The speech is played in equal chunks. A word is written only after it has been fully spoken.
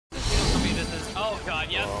Oh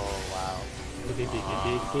god, yep. Oh wow.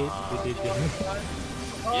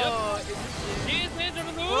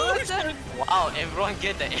 Wow, everyone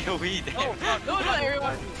get the AoE there. Oh god, no, not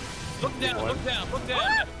everyone. Look down, look down, look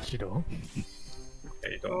down. Shido.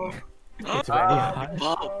 I don't. It's very hard.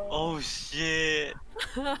 Oh shit.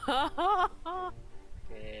 Okay,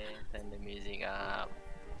 turn the music up.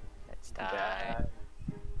 Let's start. A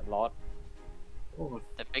lot. Oh,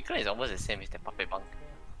 The background is almost the same as the puppet bunk.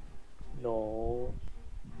 No.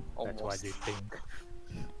 That's what Almost. you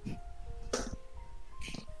think.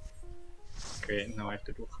 great. Now I have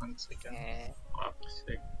to do hunts again. Oh,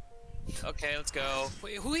 sick. Okay, let's go.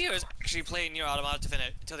 Wait, who here is actually playing Nier Automata to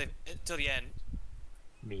finish till the end?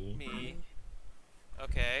 Me, Me.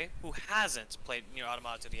 Okay. Who hasn't played Nier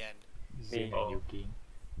Automata to the end? Zin, Oh. and Yuki.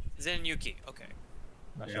 Zen and Yuki. Okay.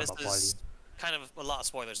 Not Yeah. sure This about Polly. is kind of a lot of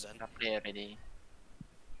spoilers then. I play already.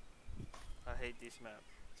 I hate this map.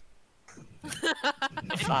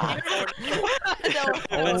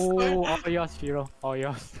 Oh, all yours, Shiro. All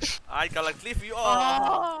yours. I gotta clip you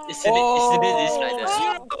off. Isn't it this like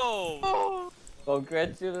that? Zero!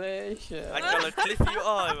 Congratulations. I gotta clip you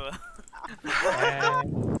off.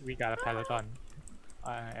 And we got a peloton.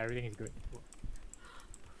 Everything is good.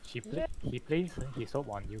 He plays his hope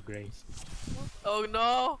on you, Grace. Oh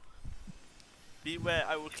no! Beware,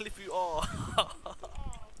 I will clip you off.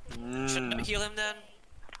 Shouldn't I heal him then?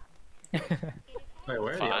 Wait, where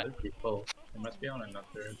are the Fine. other people? They must be on another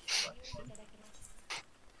platform.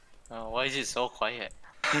 Why is it so quiet?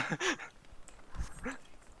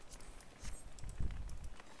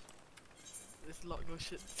 This lock no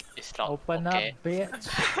shit. It's not Open okay. up, bitch.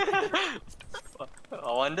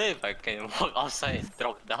 I wonder if I can walk outside and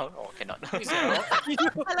drop down or cannot. I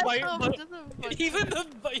like Why- no, but- but just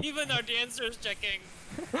Even our dancer is checking.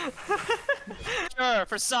 Sure,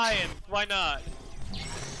 for science, why not?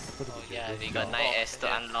 Oh yeah, we got 9S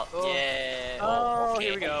to unlock. Oh. Yeah. Oh, okay.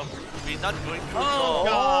 here we go. We're not going through Oh the door.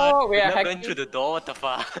 god! Oh, we We're are not going hacking. through the door. What the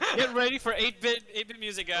fuck? Get ready for 8-bit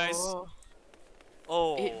music, guys. Oh.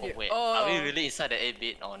 Oh, Eight-bit. Wait, Oh. are we really inside the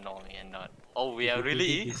 8-bit? Oh no, we are not. Oh, we are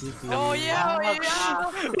really. Oh yeah, oh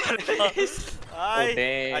yeah. I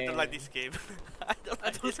damn. don't like this game. I don't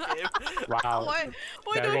like this game. Wow. Why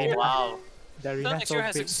The don't arena- you? Wow. The arena Next so year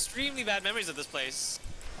has big. extremely bad memories of this place.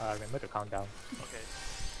 Remember to count down. Okay.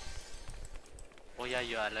 Oh yeah,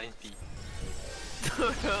 you are learning B.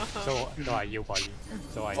 So are you, Polly.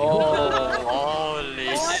 So are you. Oh. Holy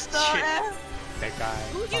What the shit. F? That guy.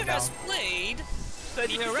 Who Count here down. has played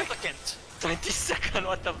Nier Replicant? 20 seconds,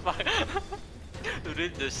 what the fuck?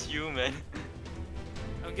 Read the shoe, man.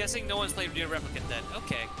 I'm guessing no one's played Nier Replicant then.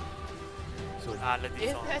 Okay. Soon. Let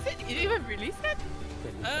this on. Has it even released yet?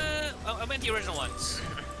 I meant the original ones.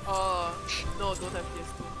 Oh no, don't have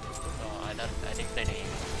PS2. No, I didn't play the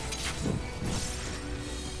game.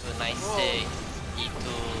 296, E2,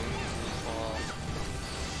 4.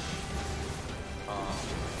 Oh,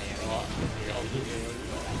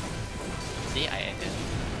 see, I ended.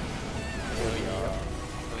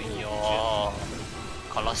 Oh, yo.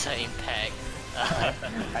 Colossal impact. I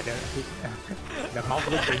don't think the mouse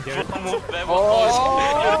looks dangerous. Move back.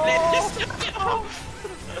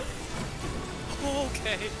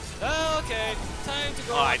 Okay. Okay. Time to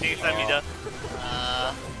go. Oh, I think it's a middle.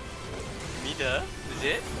 Middle? Is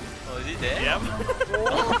it? Oh, is it there? Yep.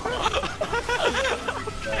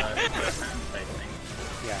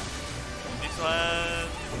 Yeah. This one.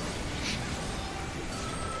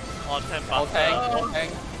 On tempo. All tank, all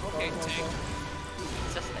tank. Okay, take.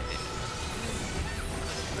 Just like that.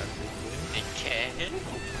 Okay.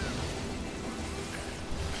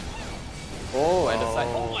 Oh, and the side.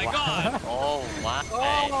 Oh my god! Oh, wow.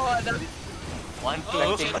 Oh, that is 1, 2.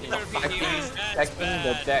 Oh, Stacking, that's stacking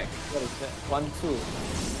the bad. deck. What is that? 1, 2.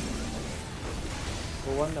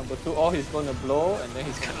 So one, number 2. Oh, he's gonna blow, and then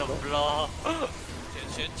he's gonna Gonna blow. blow.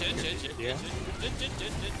 Yeah.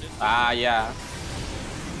 Ah, yeah.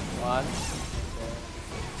 1.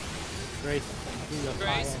 Grace, do your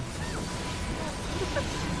Grace. science.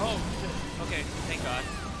 Oh, okay, thank god.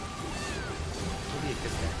 Maybe it's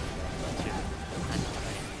just that.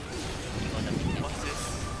 What's this?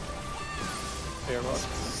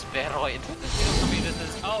 Spheroid.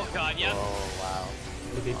 Oh god, yep. Oh wow.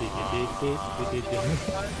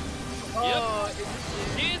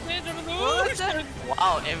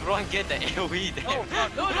 Wow, everyone get the AoE there. Oh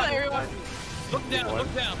god, no, not everyone. Look down,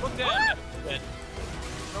 look down, look down.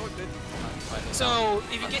 No, good. So,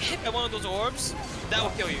 if you get hit by one of those orbs, that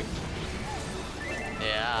will kill you.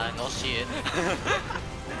 Yeah, no shit.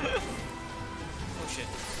 Oh shit.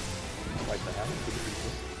 What the hell?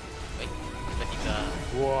 Wait, Vertical.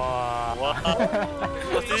 Wow. Wow.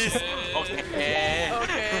 What's this? Okay.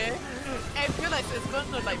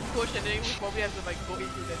 push and then we probably have to like go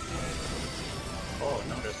into that thing. Oh,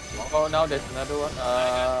 now there's block. Oh, now there's another one.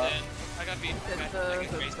 I got beat. That's I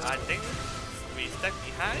got raised. I think we stuck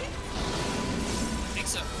behind. I think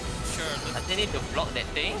so. Sure. I think need to block that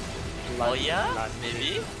thing. Land- Oh yeah? land-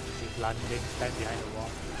 Maybe? He's landing, stand behind the wall.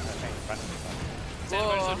 Stand in front of the wall.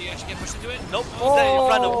 So do you actually get pushed into it? Nope. Stand in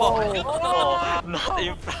front of the wall. Oh, not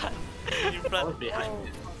in front. In Oh, front. behind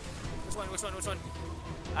it. Which one?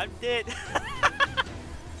 I'm dead.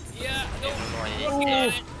 Yeah, no.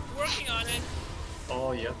 Annoying. Working on it.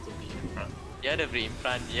 Oh, you have to be in front. You have to be in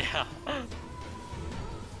front, yeah.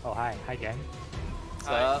 Oh, hi gang. What's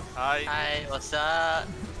up? Hi. Hi, what's up?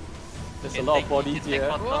 There's a Can lot take- of bodies can take here.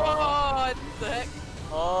 photo. Whoa, what the heck?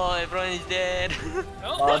 Oh, everyone is dead.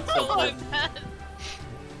 Oh, Lots of no. bodies.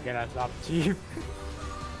 Get us up, chief.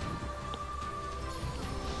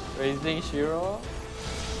 Raising Shiro.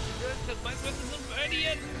 Because my weapons aren't ready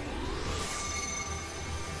yet.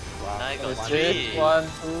 Wow. I got That's three. it. 1,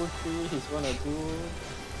 2, 3. He's gonna do.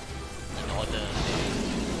 In order.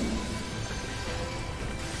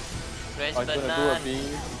 Press Oh, he's gonna do a banana. B.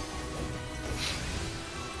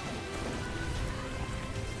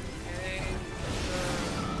 Okay.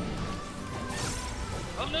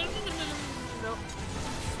 Oh, no.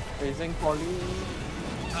 Raising Polly.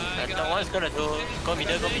 I The got one's gonna do. Go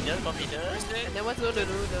middle, go middle, go middle. And then what's going to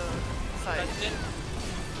do the side?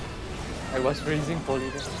 I was raising Polly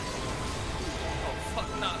then. Oh,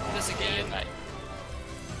 fuck, not this again. Right.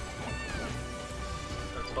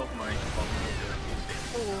 Let's hope my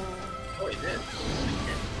Oh. Oh, it did.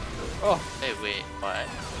 Oh, Hey, wait, what?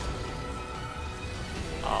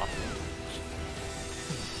 Oh.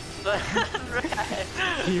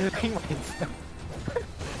 Healing myself.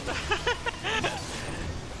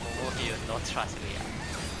 Oh, you not trust me.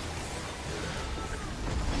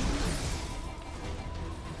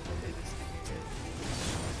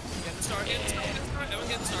 Get the star, get the star, get the star. Everyone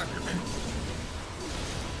get the star.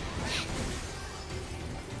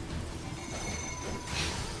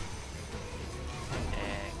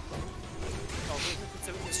 And Oh, wait,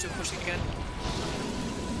 it's still pushing again.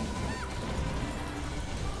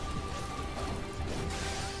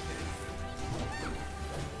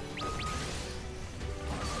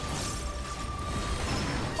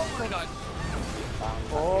 Oh my god.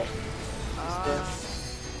 oh.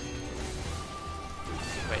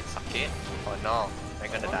 wait, suck it. Oh no,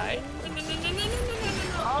 I'm gonna die. I'm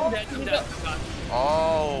dead, I'm dead. Oh god.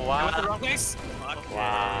 Oh I went the wow. wrong place?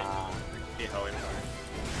 Wow. See how it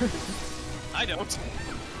works. I don't.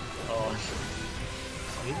 Oh,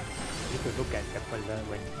 You could look at the further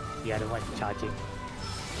when the other one is charging.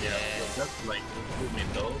 yeah. So that's like two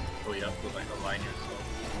middle, so you have to like align yourself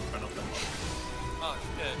in front of them. Oh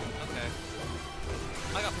shit, okay.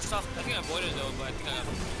 I got pushed off. I think I avoided though, but I think I got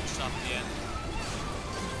pushed off in the end.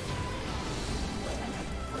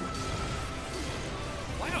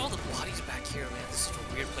 Why are all the bodies back here, man? This is such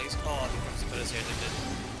a weird place. Oh, they probably put us here, they did.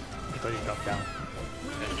 Because you drop down.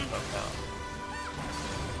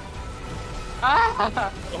 Oh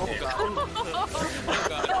god. Oh god.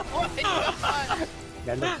 Oh my god!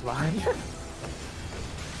 That looks fine.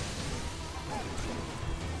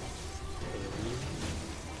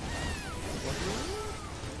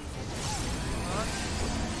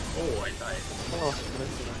 Oh, I died. Oh,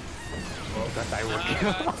 that's enough. Because I would I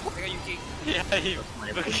got Yuki. Yeah, he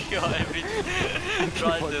looking on everything.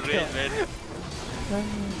 Trying to raid, man.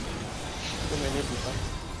 Too many people.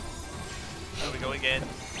 Here we go again.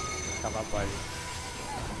 come up by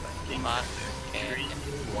Mark Three, and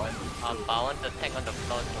one, I want to tank on the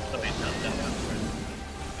floor. so To... it's not that first.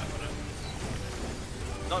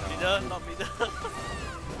 Not middle, not middle.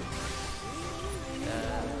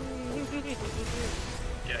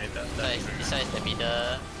 Yeah, it does So that. it's, this one is the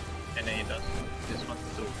middle. And then it does this one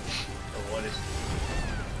too. So what is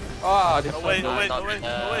Ah, this Oh one. wait, no, oh wait, not oh wait,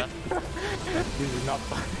 middle. oh wait. this is not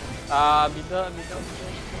fun. Middle. This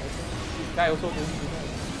guy also doing middle.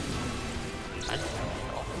 I don't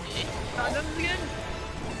know. Okay. Done again?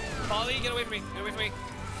 Polly, get away from me. Get away from me.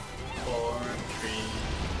 4, 3,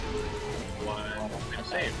 1, and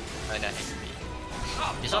save. Oh, that is me.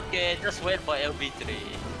 It's okay, just wait for LB3.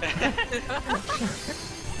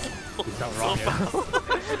 It's not wrong.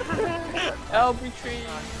 LB3.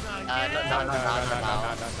 No, No, no, no,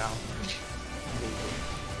 no.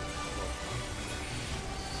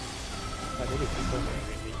 I think it's people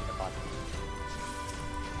really in the bottom.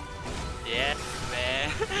 Yes, man.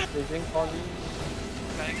 Raising Polly.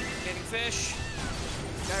 Getting fish.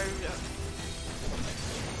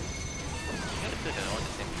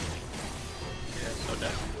 Yeah, so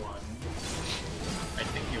that's 1. I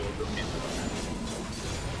think you will do mid one.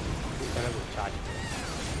 This fellow will charge.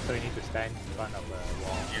 So you need to stand in front of the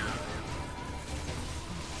wall. Yeah.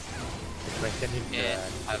 The question is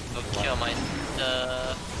I will kill my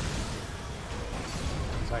sister.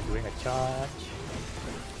 so I'm doing a charge.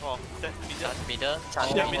 Oh, that middle. Charge middle.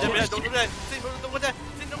 Charge Yeah, middle, middle. don't go there. Sin, don't go there.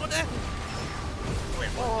 Sin, don't go there. Wait,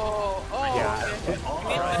 what? Oh, Yeah. okay.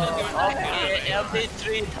 Okay, every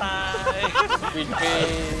 3 times.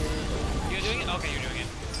 You're doing it? Okay, you're doing it.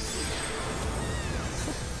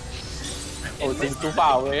 Oh, Jin too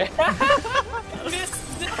far away.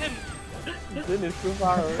 Missed him! Jin is too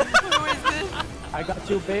far away. Who is this? I got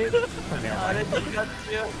you, babe. Never mind.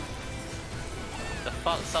 The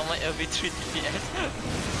fuck, someone every 3 DPS.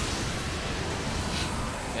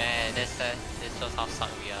 Man, this shows how suck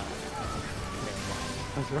we are.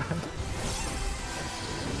 That's right.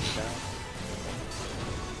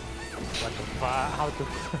 What the fuck? How to?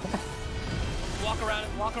 Walk around it,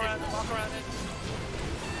 walk around it, walk around it.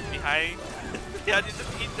 Behind. Yeah, you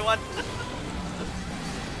just hit one.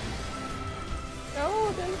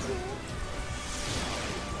 Oh, thank you.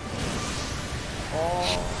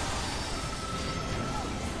 Oh.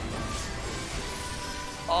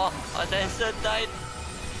 Oh, our dancer died.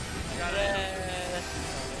 Got it.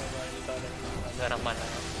 Agak ramai lah.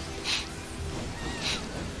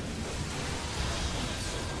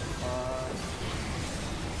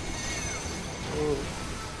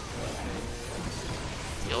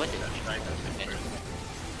 Yo, what did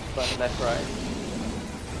Front, left, right.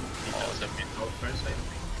 He does a middle first, I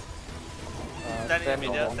think. Stand in the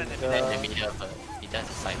middle, stand in the Then the middle first. He does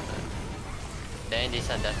the side first. Then this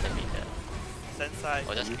one does the middle. Stand side.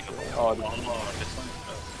 Or just keep going. Oh, Oh, this one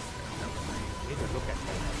does. Need to look at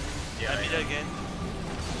that. Yeah, Stand middle again.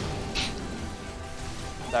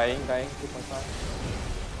 dying, 2.5.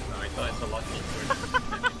 No, I thought it's a lot cheaper.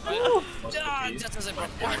 Just as I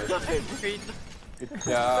broke Good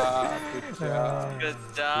job, good job. Good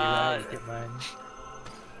Healer job. equipment.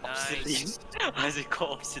 Obsolete. Why is it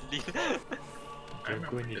called obsolete? I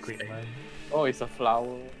remember Good this equipment. Oh, it's a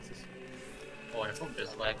flower. Oh, I hope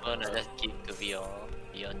there's I'm like. gonna just keep to Beyond.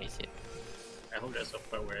 Beyond needs it. I hope there's a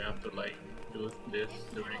part where I have to like do this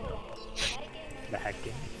during the boss fight. The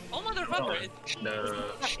hacking. Oh, motherfucker! It's The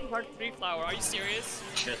fucking part 3 flower, are you serious?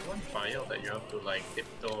 there's one file that you have to like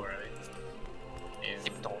tiptoe, right? In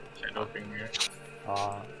Tiptoe. Shadowfinger.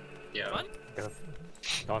 Yeah, What? The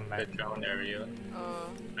Dawn the Man. drown area. Oh,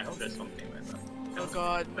 I hope there's something like that. oh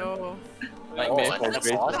god, no. Nightmare for that's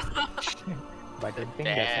Grace. all. But I don't think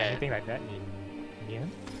there's Damn. anything like that in Nier.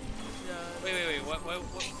 Yeah.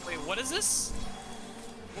 Wait, what is this?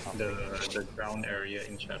 The drown area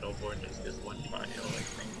in Shadowborn is this one file, I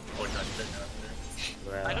think, or dungeon rather.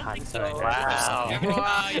 Where I don't think Hunter so. and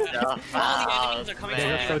Wow. Yeah, all the enemies are coming They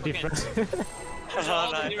look from so European- different.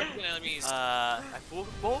 all the European enemies. I pull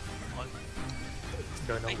both. Or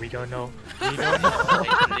Don't know. We don't know. We don't know.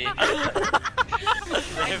 Actually. I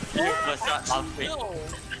They have few percent outfit. No,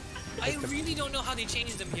 I really don't know how they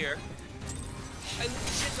changed them here. I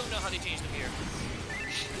legit don't know how they changed them here.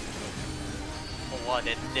 Oh wow,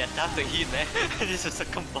 they're tough to hit, man. This is a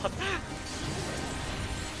combat.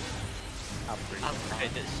 Upgrade.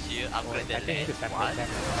 Upgrade the shield, Oh, upgrade I the think lane. it's a What? separate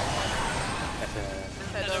That's a.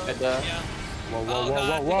 Hello. At the Yeah. Whoa, whoa, Oh, whoa, God,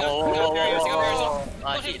 whoa, we got- whoa! we got barriers, we got barriers.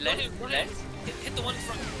 Ah, Go hit ahead, left, go ahead. left. Hit the one in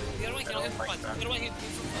front. The other one hit in front. The other one hit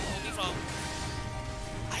only from.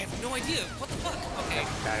 I have no idea. What the fuck? Okay,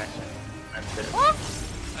 Direction. I'm dead.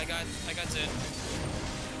 I got it.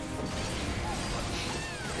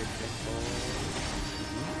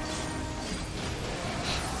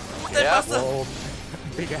 yeah, Whoa!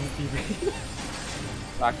 Big MTV.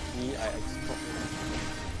 lucky I explode.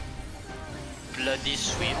 Bloody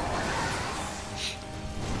sweep.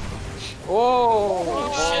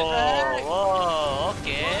 Oh! Oh,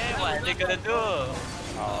 okay. What are they gonna do?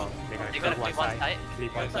 Oh, they're They gonna gonna keep keep one one side. side.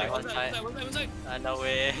 Keep one One side. One side. One side. No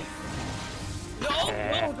way. No,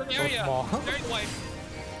 Yeah, no, the so area. small. Very wide.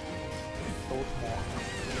 So small.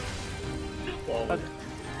 Whoa.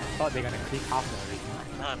 Thought they're gonna click half the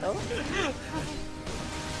No.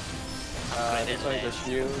 This one is the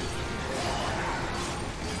shield.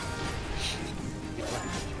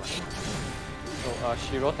 So,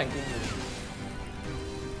 Shiro tanking me.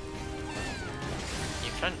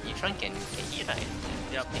 In front can hit, right?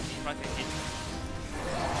 yep, in front can hit.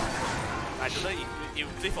 I don't know if you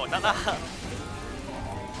click or not lah.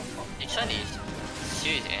 This one is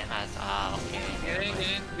shield is enhanced. Ah, okay.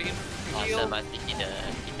 We can Oh, heal. so must be in the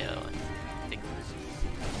one. Thing.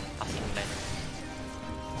 Passing plan.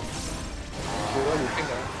 Shiro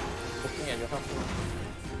looking at your help.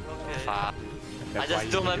 Okay. Fuck. I That's why just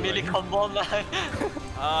you do my do melee it. combo, man.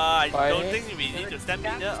 I don't Why? think we need to stand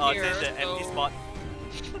middle or stand the empty spot.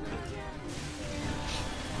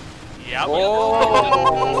 Yep. That's Oh!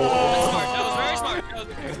 smart. That was very smart.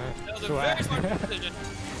 That was a very smart decision.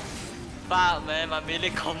 Fuck man, my melee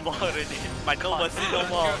combo already. My no mercy no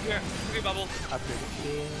more. Here, give me bubble. Up to the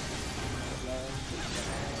king.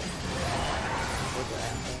 Go to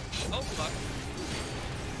anchor. Oh fuck.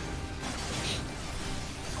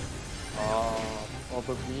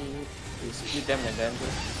 Probably we split them and then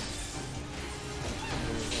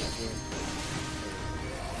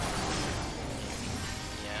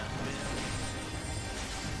Yeah.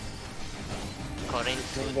 According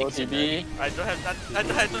to go TB. I don't have that. I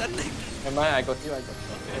don't have nothing. Never mind, I got you, I got you.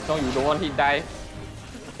 As long you don't want hit die.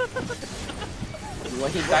 You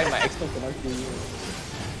want hit die, my expo cannot kill you.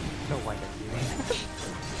 No one can kill me.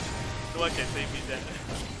 No one can save me then.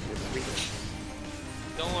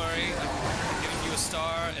 Don't worry. I'm giving you a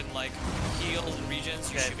star and like heal and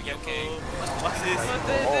regions. You should be okay. What's this?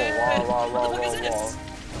 Wow. What is this?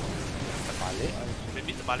 Balik.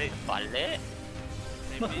 Maybe the ballet. Ballet?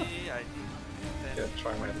 Maybe I. Yeah,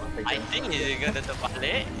 try my luck again. I think you're gonna the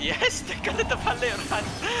ballet. Yes, they're gonna the ballet run.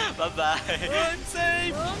 Bye bye. Run,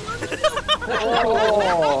 save!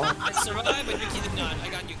 Oh! I survived, but Yuki did not. I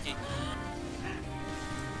got Yuki.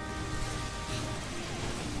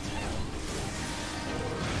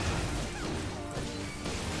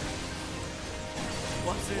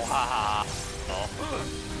 What's this? Wow. Oh,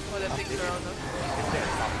 the things around us. If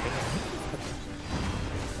there's something.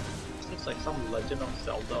 It's like some Legend of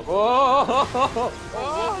Zelda. Whoa!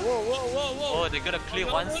 Oh, they're gonna clear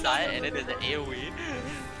one side and then there's an AoE.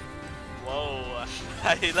 Whoa.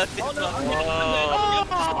 I love this one. Whoa.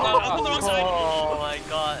 I'm on the wrong side. Oh my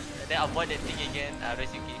god. Then avoid that thing again.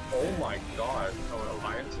 Raise Yuki. Oh my god, our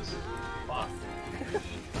alliance is fucked.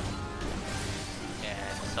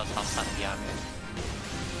 Yeah, so some behind me.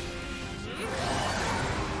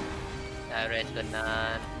 Raise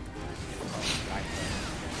Benan.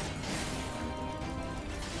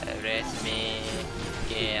 Raise me.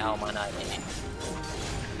 Okay, how mana ni?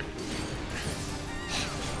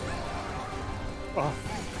 Oh,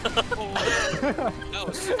 That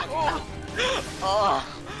was fucking. Oh,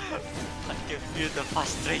 I can feel the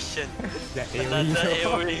frustration. that Another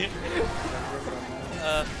AoE.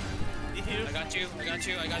 AoE. He heals. I got you.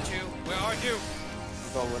 Where are you?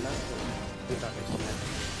 Got one now. It's on the shield.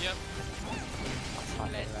 Yep.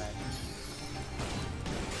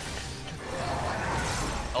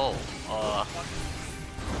 Oh,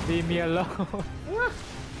 Leave me alone.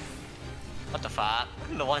 what the fuck?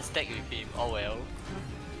 No one stack with him. Oh well.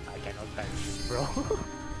 I cannot touch you, bro.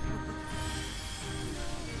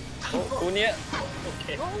 Too near.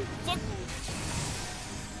 Okay. Oh fuck.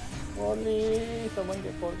 Only someone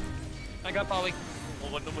get caught. I got Polly. 我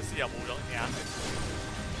揾到個師又冇咗嘅。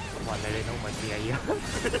What the hell was here?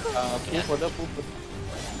 Pull further, pull further.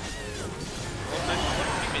 我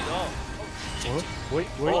對面咗。 Wait.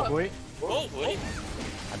 Oh, wait.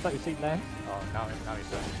 I thought you said land. Oh, now it's land.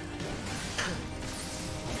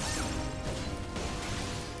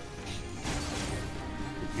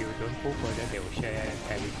 If you don't pull further, they will share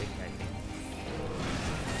everything, I think.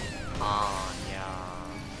 Ah, yeah.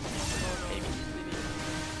 Maybe.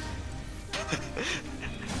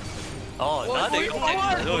 Oh, now they go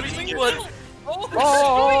back to the road.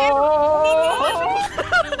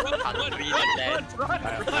 Can't breathe on that.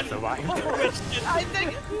 I survived. I think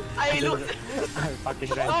I looked. I fucking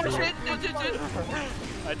ran Oh through. shit!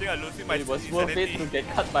 I think I'm losing my It was worth it to get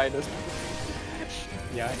cut by the.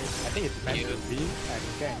 Yeah, I think it's meant to be. I'm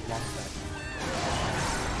getting one side.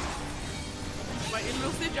 My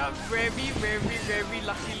elusive jump very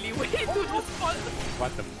luckily went to the spot.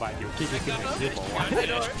 What the fuck? You keep using my zip or what?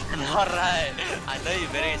 Alright, I know you're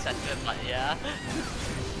very excited, but yeah.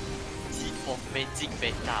 Seed for magic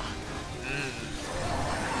beta.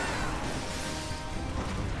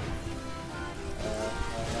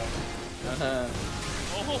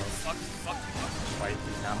 Oh, fuck. Fight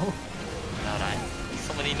now. Alright,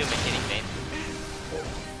 so many new mechanics, man.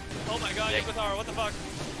 Oh my god, Equator, what the fuck?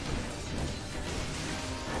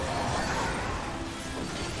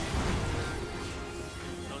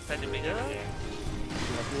 Don't stand in the middle. Yeah.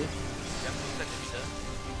 Yep, don't stand in the middle.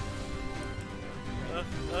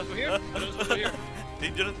 Over here? Over here.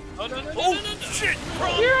 Dangerous. Oh, no. Oh, shit!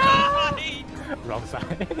 Wrong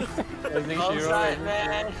side. Outside,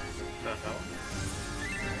 man. The hell?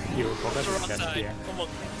 You forgot Wrong to jump side. here. Come on.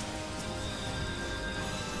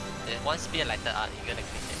 There's one spear lighted up, you're gonna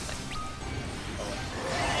click it. Like...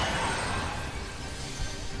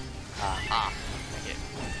 Okay.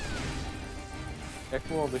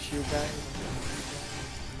 Careful of the shield guy.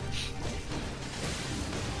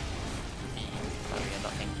 But we are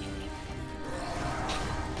not tanking it.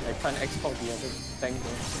 trying to export the other tank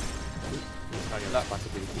though. It's not your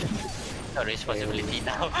responsibility. Your responsibility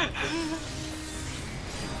now.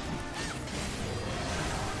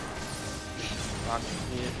 Mark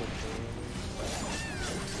here for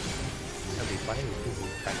It'll be funny if you do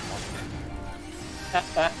kind of off.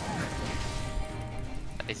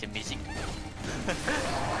 That is amazing.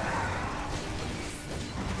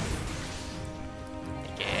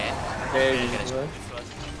 Again. Okay, I'm good.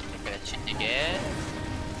 gonna cheat again.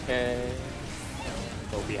 Okay.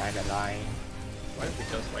 Go behind the line. Why don't we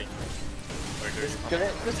just like murder Kill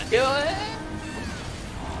it, just kill it!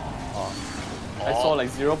 Oh, I saw like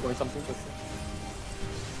 0 point something %.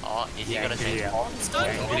 Oh, is he Yeah, gonna say yeah. oh, Stun!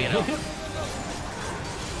 Yeah, Three No,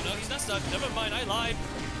 now. he's not stunned. Never mind, I lied.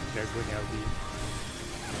 they're good LB.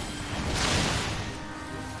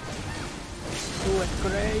 Do it,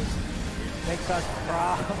 Grace! Make us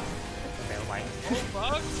proud! Never mind.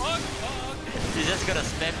 Oh, fuck. He's just gonna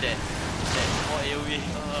spam that small AoE.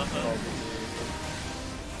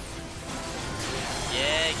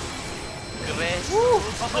 Yeah, Grace.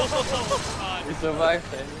 God. We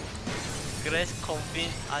survived then. Grace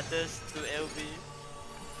convince others to LB.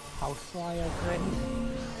 How fire, Grace?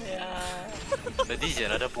 Yeah. So this is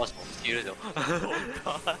another boss from series though. Oh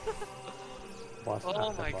god. Boss Oh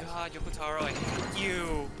after my boss. god, Yokotaro, I hate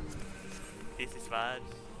you. This is fun.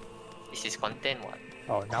 This is content one.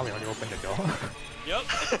 Oh, now we only open the door. Yep.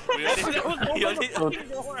 We only, we only, So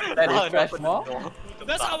that Oh, is trash no. more.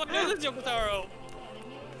 That's how I know this, Yokotaro.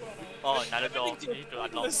 oh, another door. We need to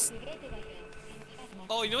unlock.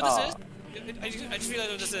 Oh, you know what this is? I just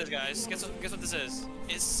realized what this is, guys. Guess what this is?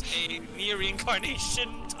 It's a Nier reincarnation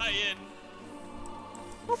tie-in.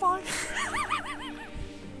 Oh my.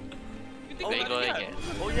 You think Where you about it, going yeah. again?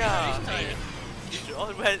 Oh yeah. Tie-in. You should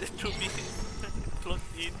all went to be close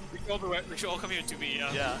in. We should all come here to be,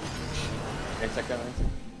 Yeah. Next second.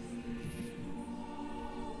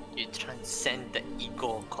 You transcend the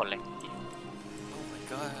ego collective. Oh my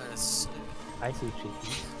god, that's... I see 3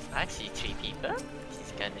 keys. I see 3 people. This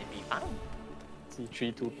is gonna be fun. See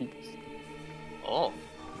 3 2 peeps. Oh,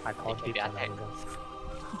 I call It can be people attacked. numbers.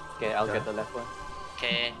 Okay, I'll Yeah. get the left one.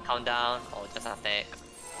 okay, countdown or just attack.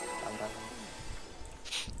 I'm done.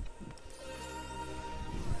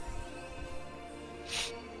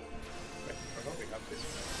 Wait, I don't think I have this.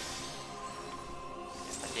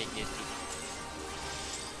 Attack yes.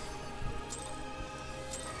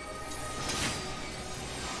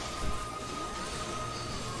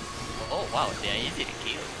 Oh wow, they are easy to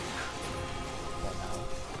kill. For now.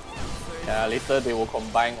 Yeah, later they will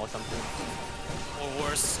combine or something. Or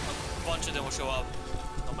worse, a bunch of them will show up.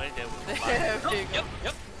 Normally they would There combine. you go.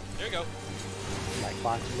 Yep, there you go. Like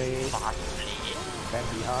fast play, Fastly. stand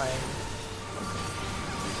behind.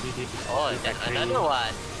 See, this is Oh, all there's factory. another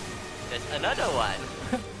one. There's another one.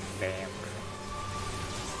 Damn.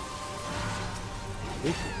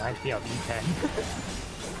 This reminds me of E10.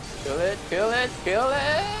 Kill it, kill it, kill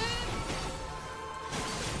it!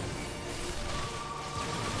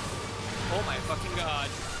 Oh my fucking god.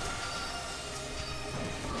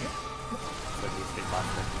 So you stay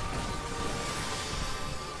faster.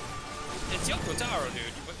 It's Yokotaro,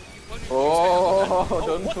 dude. What do you Oh, expect?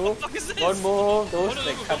 don't what move. the fuck is this? Don't move. Those no,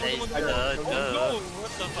 that no, cut no, no, no, target. no, Duh. no,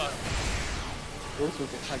 what the fuck? Those who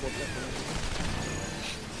get targeted.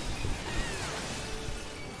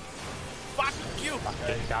 Fuck you!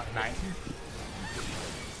 Fucking Dark Knight.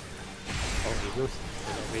 Oh, it will,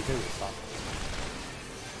 the laser will stop.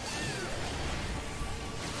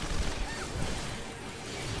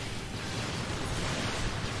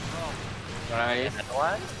 Nice. Another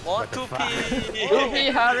one. More What the 2P. fuck?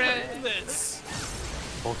 2P, hurry! This.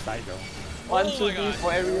 Both sides though. One Oh my 2P god.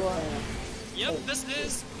 for everyone. Yep, this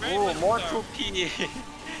is very Oh, much more Yokotaro. 2P.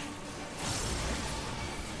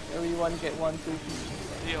 Everyone get 1 2P.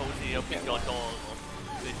 呢好似有變咗多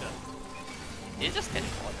喎，其實。 You just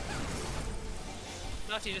teleport.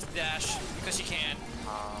 Not to just dash, because she can.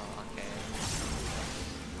 Ah, okay.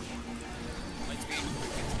 Light speed.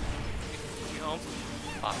 You home?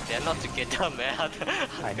 Fuck, they're not together, man.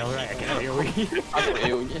 I know, right? I can AoE. Ask for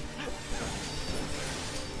AoE.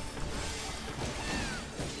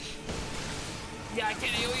 Yeah, I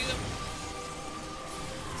can't AoE them.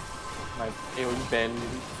 My AoE barely.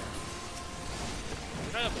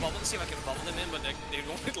 I'm trying to bubble, see if I can bubble them in, but they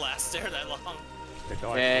won't last there that long. The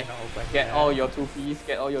door Yeah, is not open. get yet. all your 2Ps,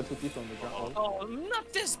 get all your 2Ps from the ground. Oh,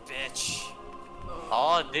 not this bitch.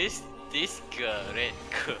 Oh, this girl, red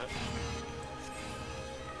girl.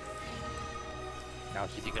 Now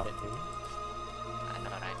she's Is it gonna- coming. I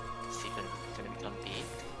know, right? Is he gonna become big?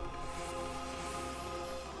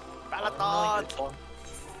 Peloton! Oh,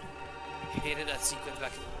 no, hated that sequence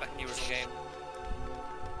back in the original game.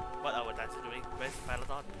 What are Dance doing? Where's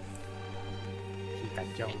Peloton? He can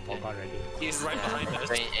jump already. He's right behind us.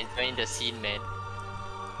 Enjoying the scene, man.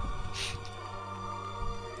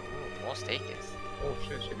 Ooh, more stakers. Oh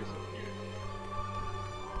shit, she disappeared.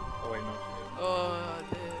 Oh wait, no, she didn't. Oh,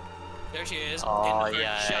 There she is. Oh, in her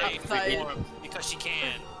yeah. giant Outside. form, because she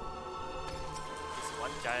can. This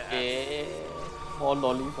one giant ass. Yeah. More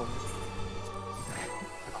lolly for me.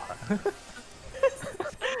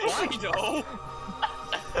 Why though?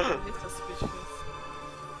 it's suspicious.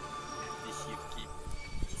 This Yuki.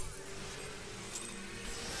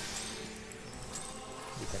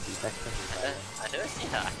 You can be better. I never see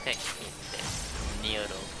her attack in that Nier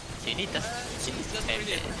though. She needs to That's spam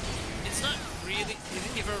really, it. it's not really. They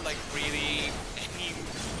didn't give her like really any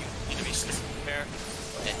animations there.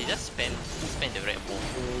 Yeah, he just spam the red ball.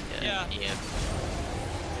 Yeah. Nier.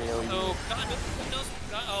 Oh god, no,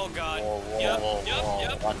 god, oh god. Whoa, whoa, Yep, whoa, yep, whoa,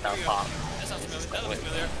 yep. what the Here we go. fuck? That sounds familiar. That looks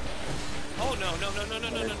familiar. Oh no, no, no, no, no,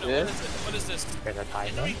 no, no, no. Yes. What is this? There's a timer.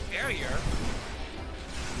 Enemy barrier?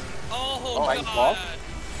 Oh, Oh, god. Bob. Okay,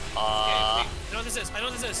 wait. I know what this is. I know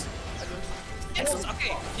what this is.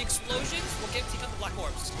 Okay, the explosions will take out the black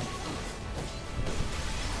orbs.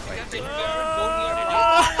 You have to go near it.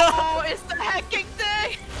 Oh, it's the hacking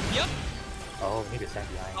thing! Yep. Oh, we need to stand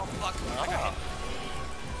behind. Oh fuck. I got hit.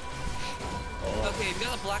 Okay, if you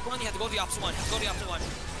got the black one, you have to go to the opposite one. You have to go to the opposite one.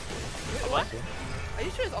 Wait, what? Are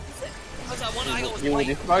you sure it's opposite? Because that one idol was You white.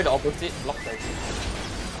 destroy the opposite block that.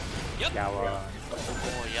 Yep. Yeah, well,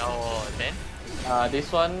 Oh, yeah, then?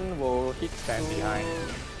 This one will hit Stand through behind.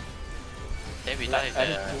 Then we black dive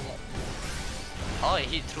and the... Oh, it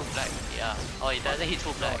hit through black, yeah. Oh, it doesn't hit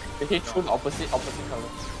through black. it hit through the opposite color.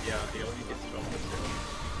 Yeah, it only gets from the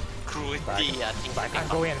Cruelty, But I think. but I can't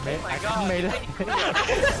go in, mate. I can't made it.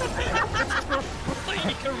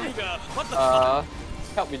 Ikaruga. What the fuck?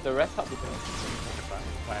 Help with the rest, help with the rest.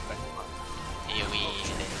 What happened? AoE,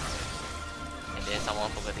 and then someone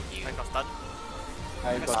forgot to heal. I got stunned.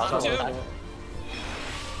 I got stunned too. stunned.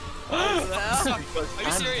 Suck. Are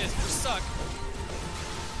you serious? You suck.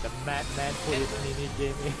 The madman put his mini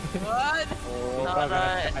game in. What? Oh, No, God, no.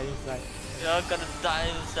 I inside. You're gonna die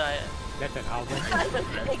inside. That's an album.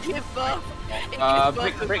 It gave birth.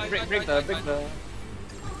 It Break gave birth. the. No.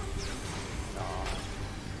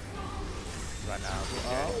 Run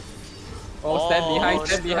out. Oh, stand behind,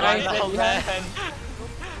 stand behind, stand Oh, behind. man.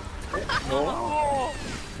 No.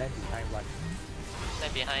 Stand behind what?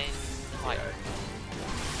 Stand behind white.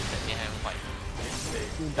 Stand behind white.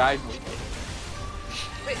 You died.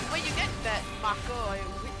 Wait, when you get that marker,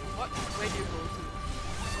 where do you go to?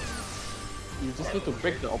 You just need to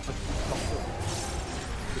break the opposite block.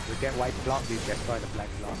 If we get white block, we destroy the black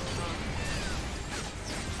block.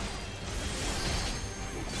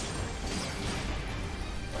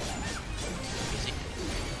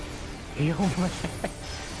 Heal me.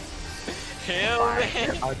 Heal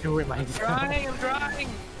me. I'll do it myself. I'm trying.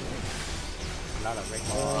 A lot of red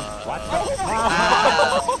balls. What?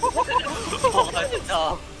 What the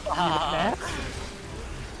fuck?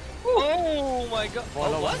 Oh my god.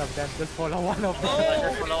 Follow Oh, what? one of them. Just follow one of them. Oh.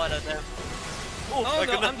 Just follow one of them. Oh my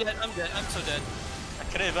no, goodness. I'm dead. I'm dead. I'm so dead. I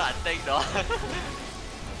couldn't even attack though.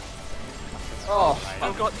 Oh,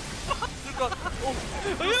 Oh god. Oh god. Oh.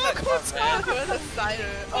 Where's the side?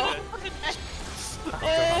 Oh,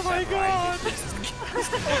 Oh my god. This is so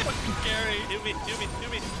fucking scary. Heal me, heal me,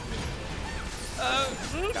 heal me.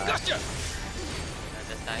 Gotcha.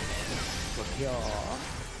 Just die, man. Yo.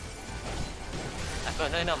 I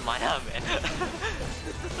got not enough mana, man.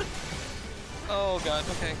 Oh god.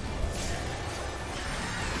 Okay.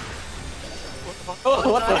 what the fuck?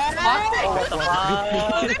 What the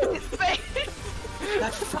fuck? look at his face!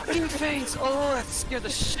 That fucking face. Oh, that scared the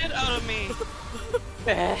shit out of me.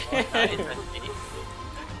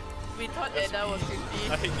 We thought Edna was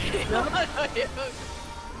 50.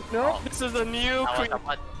 No. This is a new I was queen.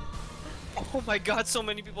 about Oh my god, so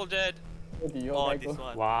many people dead. Oh, this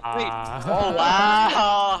one. Wow. Oh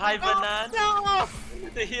wow! Hi, Banan! No!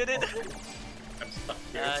 They hit it! I'm stuck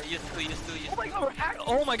here. You two. Oh my god, we're hacked.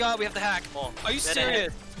 Oh my god, we have to hack. Oh, Are you where the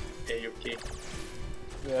serious? Hey, okay.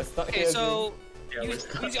 We are stuck Okay, here. so Yeah, we're use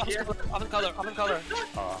stuck the here. opposite color. Opposite color.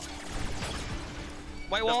 Oh.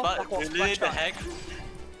 White The wall. fuck? Black wall. We Black really the chalk. heck?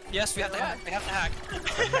 Yes, we have to hack. We have to hack.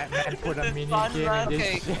 Man put a mini fun, game man. in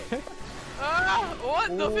Okay. this. What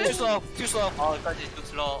the Too fish? slow. Too slow. Oh, because it's too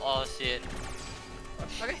slow. Oh shit.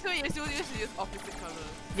 Okay, so you still use opposite colors.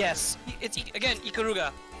 Yes. It's again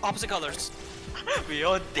Ikaruga. Opposite colors. We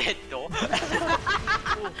all dead though.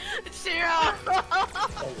 Shira!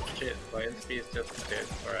 Oh shit, my SP is just dead.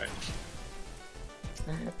 Alright.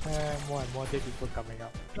 More and more dead people coming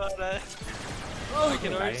up. Oh, you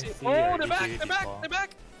can I already see. didn't see Oh, already they're back, did it they're back, before. they're back.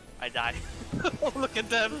 I die. Oh, look at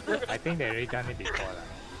them. I think they already done it before. Lah.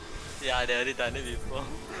 Yeah, they already done it before.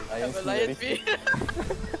 Have Alliance B.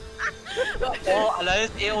 Oh,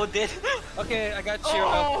 Alliance AO dead. Okay, I got cheer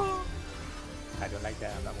up. Oh. I don't like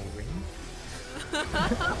that. I'm not moving.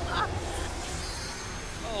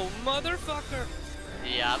 Oh, motherfucker.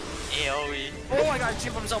 Yup, AOE. Oh, I got a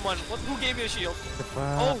shield from someone. Who gave me a shield? The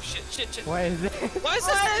fuck? Oh, shit. What is it? Why is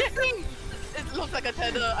this thing? It looks like a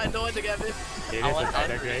tether. I know what to get it. It I is want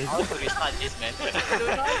another grade. I want to restart this, man. Do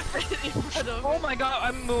not put it in front of Oh me. my god,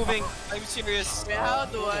 I'm moving. I'm serious. Wait, how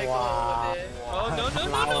do I go over there? Oh, no.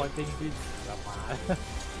 Flower thing this. Lama.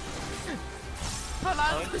 Hold I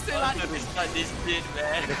on, want still to on. restart this shit,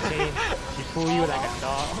 man. The chain. She pull you like a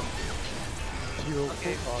dog. She will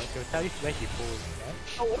pull or she'll tell you where she pulls. Man.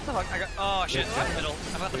 Oh, what the fuck? I got. Oh shit, I got the middle.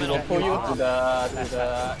 I got the We middle. will Pull you Wow. to the Go to the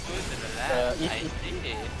left. east, I east. see.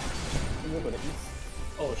 pull you to the east.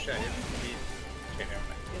 Oh shit, I didn't see. Okay, never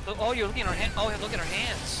mind. Oh, you're looking at her hand. Oh, you're looking at her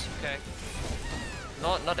hands. Okay.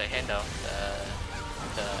 Not the hand though.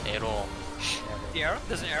 The arrow. The arrow?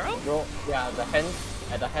 There's an arrow? Bro, yeah, the hands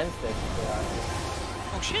at the hands there.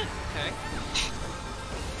 Oh shit. Okay.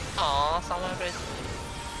 Aw, someone press.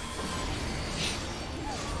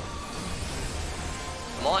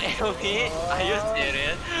 More AOE? Are you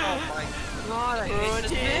serious? Oh my god, I hate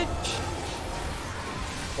this bitch.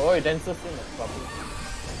 Oh, dances in the problem.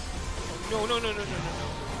 No.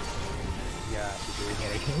 Yeah, she's doing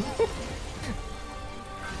it again.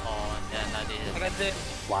 Oh, yeah, not I this. got the.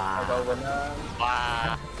 Wow. About when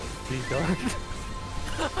Wow. Please don't.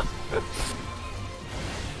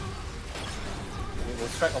 we will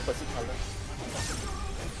strike opposite color.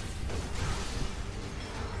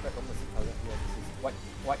 Strike opposite color. Yeah, this is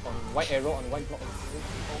white on white arrow on white block.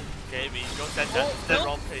 Okay, we go stand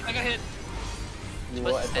wrong place. I got hit. You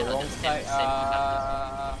were at the wrong side.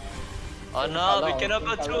 Oh Same no, colour we or cannot same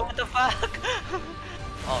go through. colour? What the fuck?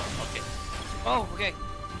 Oh, okay. Oh, okay.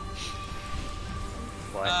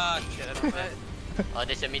 What? Shit. Oh,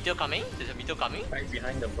 there's a meteor coming. Right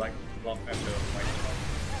behind the black block and the white block.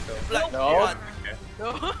 So, Black. No. okay. No.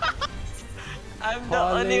 I'm the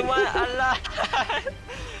Holy. only one alive.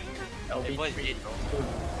 LB3, Hey, what is it?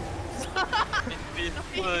 It's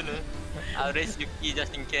beautiful. I'll raise Yuki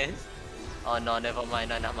just in case. Oh no, never mind.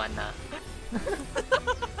 Not mana.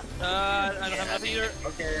 I don't have enough either.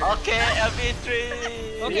 Okay. Okay, LB3.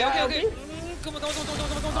 Okay. Come on.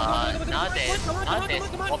 Now there's Come on. more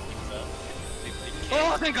people.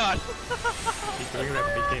 Oh, thank god. She's doing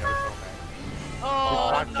replicate also, man. Oh,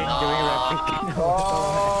 Fucking no. doing replicate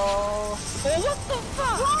also. What the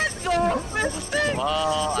fuck? What the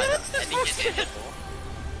Wow,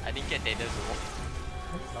 I didn't get dead though.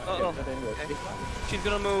 Uh-oh. Then we'll Okay. stick. She's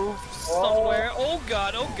gonna move somewhere. Oh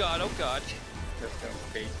god. Just gonna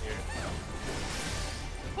stay here.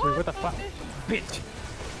 Wait, what the fuck? Bitch!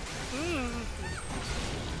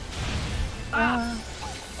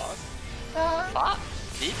 Fuck?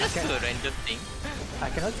 Did you just do a random thing? I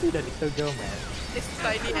cannot see the little girl, man. It's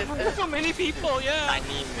tiny and There's so many people, yeah.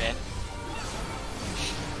 Tiny man.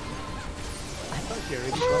 I thought she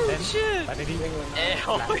already got them. Shit. Suddenly, Eh,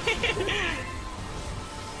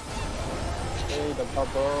 Hey, the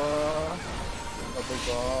bubble. Bubble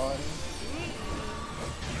gone.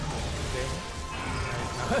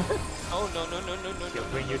 Oh no. she'll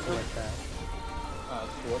bring you towards that.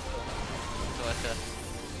 Towards the... so what's the...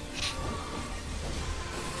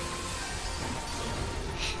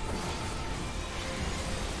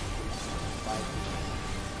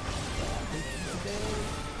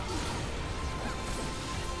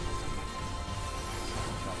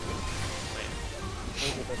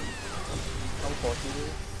 Come for you.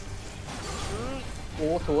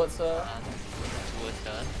 Go towards her. Towards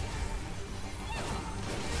her.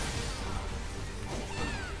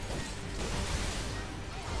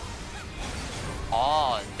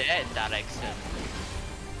 Oh, that direction.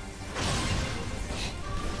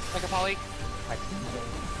 Like a poly. I think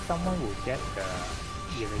someone will get the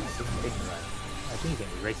erasing thing, right? I think you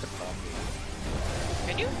can erase the bomb.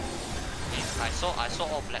 Can you? I saw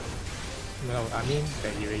all black. No, I mean the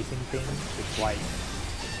erasing thing is white.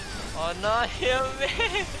 Oh no, heal me!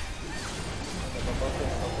 The bubble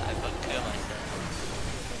thing. I got clear myself.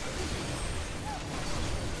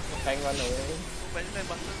 Tank run away. Where's my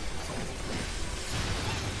button?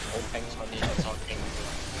 Oh, tank run Talking.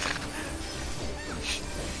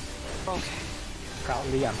 Okay.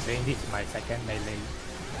 Proudly, I'm saying this is my second melee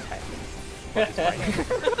attack. But it's fine.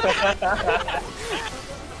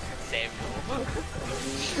 Same.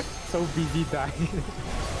 So busy dying.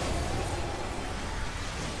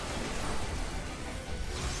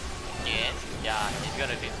 Yeah, it's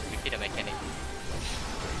gonna repeat the mechanic.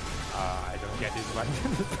 I don't get this one.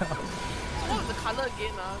 So what was the color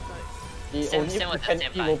again? Like, He Same- only same with the pen-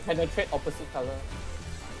 same he will penetrate opposite color.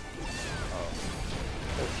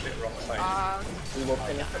 Oh shit, wrong side. He will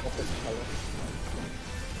penetrate opposite color.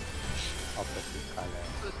 Opposite color.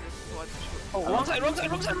 so this one should. Oh, Wrong side, wrong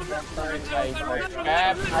side, wrong side, wrong side, wrong side, wrong side, wrong side, wrong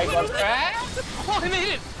side, I got crap. Oh, I made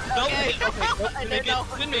it! Nope, Okay. nope, And didn't make then now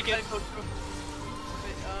it, didn't make it. go through.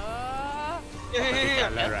 Wait, Yeah.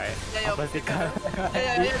 Color, right? yeah, Opposite color.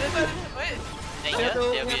 yeah, this one. Wait. Then Yeah,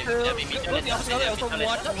 there'll be Look, meteor the opposite color, also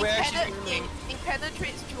watch No, where it, she's aiming. it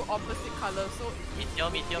penetrates through opposite color, so Meteor.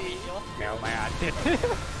 Now my artist.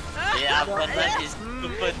 Yeah, person is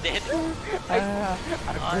super dead.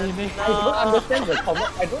 I'm greening. I don't understand the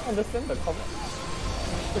comment. I don't understand the comment.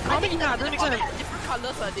 The comic, yeah, doesn't make sense. different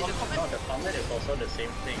colors are they? The No, comment. the comment is also the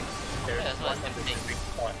same thing. There's That's one what I'm saying. specific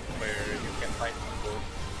spot where you can fight on both.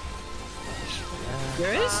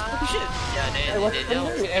 There is? Holy shit. Yeah, I was they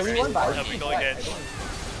friendly with everyone, but I Yeah, we didn't go fight. again. I don't-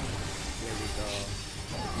 Here we go.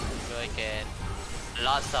 go again.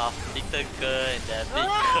 Lots of little girl and the big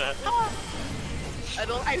girl.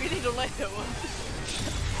 I really don't like that one.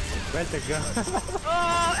 Where's the girl?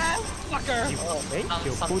 Oh, ass fucker.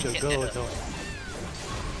 She'll pull the girl also.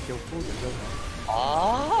 She'll pull the girl.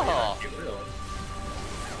 Oh, You will.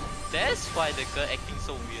 that's why the girl acting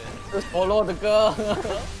so weird. Just follow the girl.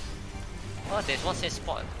 Oh, there's one safe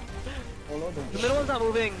spot. Follow the The girl. middle one's not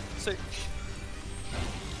moving. So.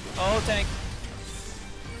 Oh, tank.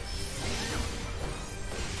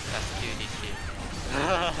 Let's kill this shit.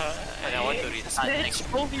 And I want to restart next.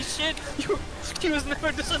 Holy shit. He was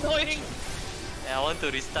never this annoying. And I want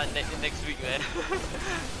to restart next week, man.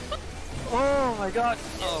 Oh my god.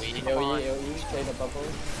 Oh, AoE, play the bubble.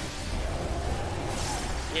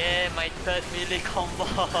 Yeah, my third melee combo.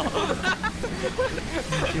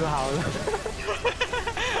 You howl.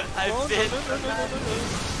 I failed.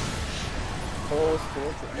 Close.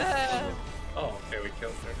 Oh, okay, we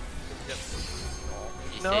killed her.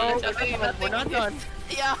 You No, say it's okay, we're not done.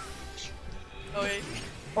 Yeah. Okay.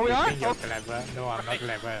 Oh, we You are? think you're clever? No, I'm not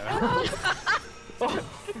clever.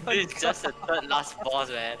 It's just the third last boss,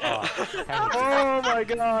 man. Oh, thank you. Oh my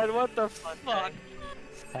god, what the fuck?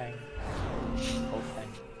 Thank. Oh,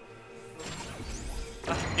 thank.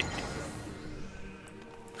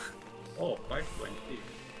 Oh, 520.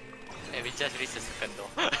 And we just reached the second door.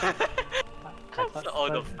 I thought So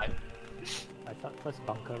all the first- five. I thought first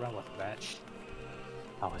bunker run was bad.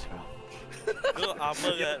 I was wrong. 嗰個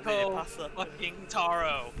armor 嘅你 pass 啊 Fucking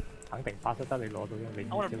Taro. 肯定 pass 得你攞到因為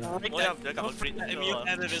I wanna 你啫嘛。 break 我又 that 唔想撳 green immune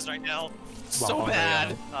as it is right now. 冇 So 人幫佢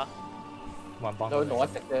bad. 啊冇人幫有佢攞一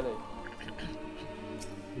隻啫你。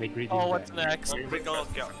你 greedy Oh, 嘅 what's next? 我 break 嗰個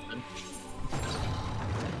腳。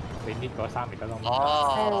你搣嗰3咪得咯。 Oh,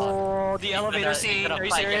 Oh, the elevator scene. Are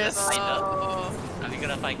you serious? Oh. Are we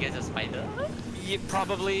gonna fight against a spider? Yeah,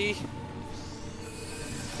 probably.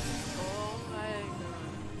 Oh my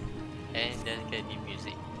god. And then get the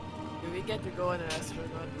music. Do we get to go on an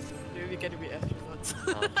astronaut? Do we get to be astronauts?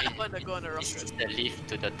 I wanna go on a This is rocket. the lift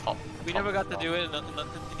to the top. We never got to do it in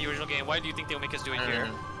the original game. Why do you think they'll make us do it here?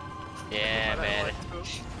 Yeah, But I man. want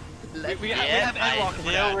to. We Yeah, have I Endwalker for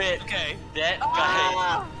knew that. it. Okay. That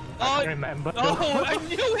guy. I remember. Oh, I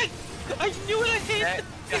knew it! I knew it! I hate That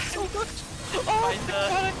it so much! Oh my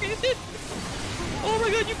god, I hate it! Oh my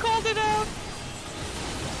god, you called it out!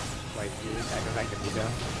 Wait, I don't like the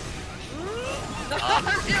middle.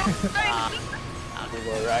 You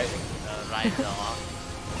were right. Right dog.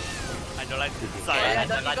 I don't like the Yeah, design. I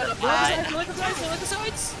don't like the You like side. the sides? You like the sides? You like the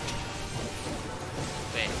sides?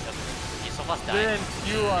 Wait, he's almost Then died.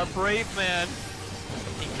 you are a brave man.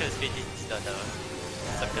 Tinker's finished the second one.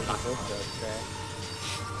 And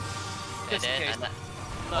Just in then case.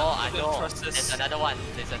 oh, I You don't know. trust this. There's another one.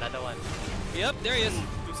 There's another one. Yep, there he is.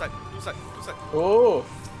 Two side, two side, two side. Oh,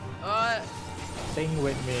 Sing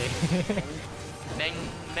with me.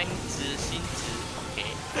 明子心子 okay.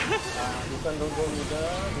 this one don't go middle.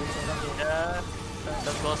 This one don't go.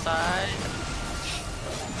 Don't go side.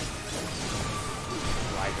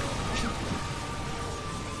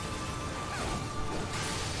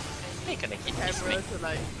 Hey, gonna hit this Camera thing. to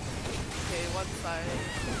like. Okay, one side.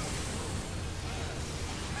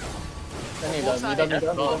 Then you Both middle, sides.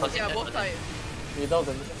 middle, Yeah, both sides. middle,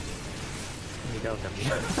 the middle. Middle of the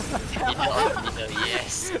middle. Middle of the middle,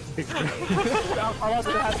 yes. How else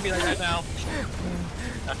would it have to be like that now?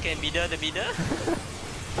 Okay, middle, the middle.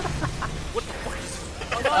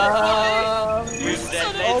 Use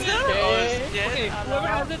that laser. okay. Yeah, Okay, whoever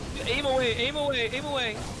has it, aim away, aim away, aim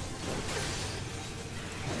away.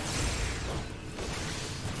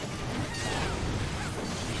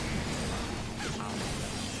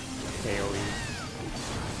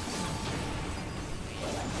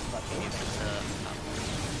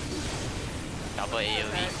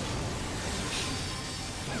 AoE.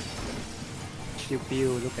 Pew pew,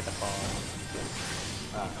 look at the ball.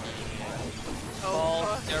 Ball.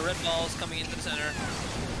 Oh, There are red balls coming into the center.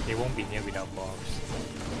 They won't be near without balls.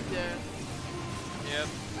 yeah. Yep.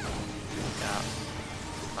 Yeah.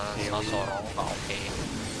 It's not so wrong, but okay.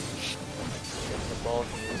 The ball.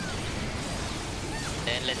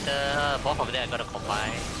 Then later, both of them are gonna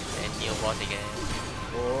combine and new boss again.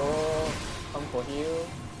 Oh, come for heal.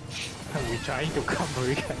 We're trying to come, but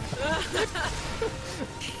we cannot.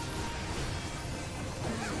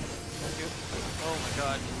 Oh my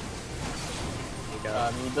god.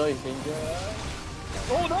 Middle is dangerous.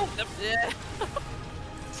 Oh no! Yeah.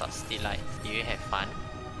 So still like, do you have fun?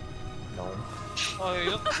 No. Oh, you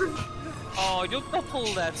don't, oh, you don't pull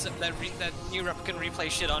that new replicant replay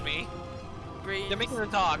shit on me. Great. They're making them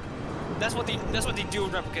talk. That's what they do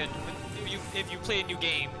in replicant. If you play a new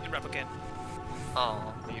game in replicant.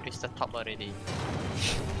 Oh, you reached the top already.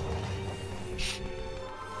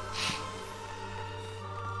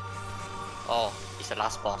 Oh, it's the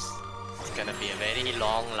last boss. It's gonna be a very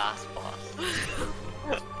long last boss.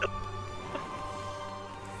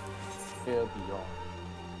 Fear beyond.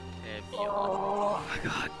 Oh my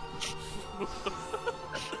god.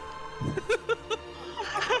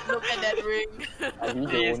 Look at that ring. Are we the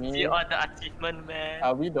Please only? see all the achievement, man.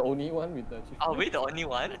 Are we the only one with the achievement? Are we the only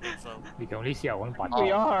one? We can only see our own party.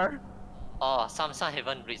 We are. Oh, some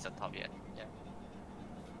haven't reached the top yet. Yeah.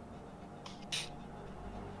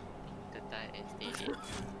 The die is daily.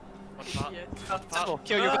 What part? Yes. What part? Oh,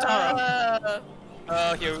 kill your Katara.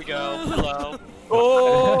 Oh, here we go. Hello.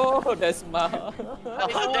 Oh, that's my. Oh,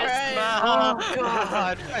 Alright. Oh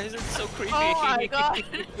god. Guys are so creepy. Oh my god.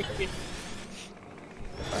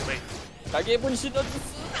 Wait. Kage bullshit on this.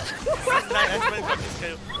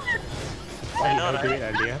 Why you not do it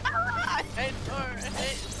earlier? I know, right?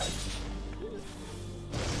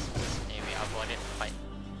 Hey, we avoided the fight.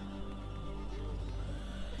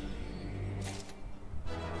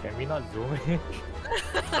 Can we not zoom in?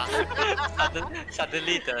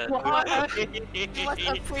 Suddenly the... You must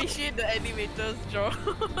appreciate the animator's job.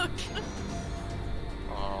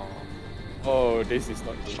 Oh. Oh, this is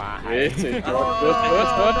not good. This is not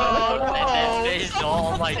Oh. That is,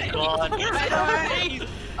 oh my god. I know, right?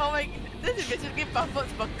 Oh my, this is basically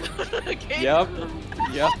Pufford's buckle again. Yup.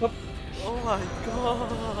 Yup. Oh my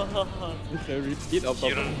god. It's a repeat of the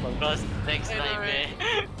Euro's next I know, nightmare.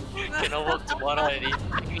 Cannot work tomorrow already.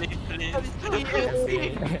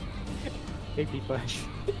 Please. Hey people.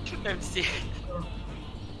 MC.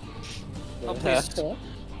 Oh, please.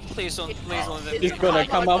 Please don't. It's gonna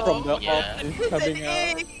come out from the Yeah. off. It's coming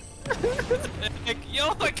out.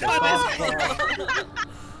 Yo, my god,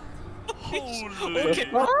 Holy. okay.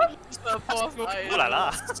 Oh la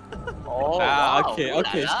la. Oh, Ah, wow. okay, Ooh la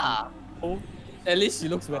okay. la. Oh, at least she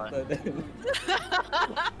looks better than.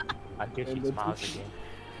 Until she smiles again.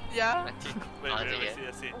 Yeah. Wait,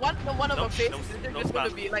 I see. One of No, her faces no, is no just gonna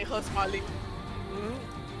smile. be like her smiling.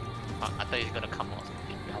 I thought he's gonna come out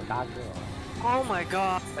something. How dark girl. Oh my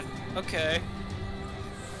god. Okay.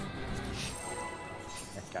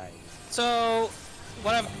 That guy. So,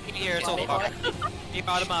 what I'm seeing here so far, Nier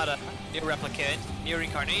Automata, Nier Replicant, Nier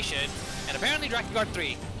Reincarnation, and apparently Drakengard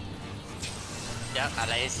 3. Yeah,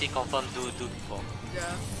 Alliance confirm do before. Yeah.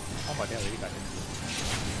 Oh my god, already got it.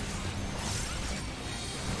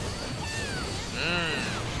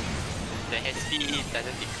 The HP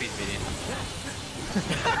doesn't decrease with it.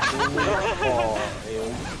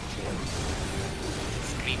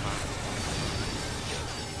 Screamer.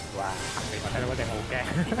 Wow, mình có thấy nó có thể ngủ kè.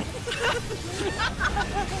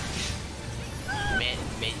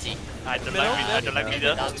 Magic. I don't like me. I don't like me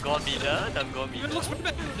there. Don't go Miller. Don't go It Miller. looks pretty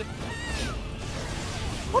bad.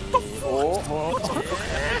 Oh,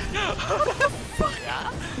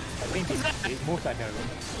 Yeah. I think it moves like the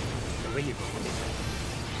way you go.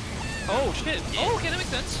 Oh shit. Oh, okay, that makes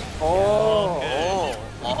sense. oh,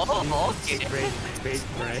 Oh, okay. Spray,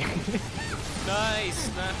 spray. Nice,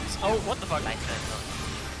 nice. Oh, what the fuck? Like that.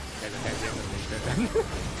 There's a later.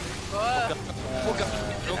 What? Oh god.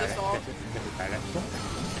 That's all. There's a direct.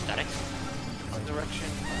 Direct. One direction.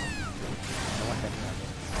 No one can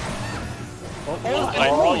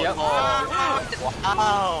oh, yeah.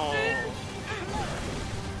 Wow.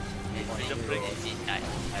 Jumping.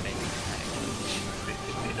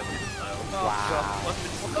 Wow.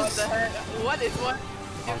 What the heck? What is what?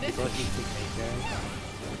 If this Multiple signature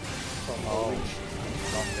from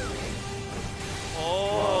from the ring.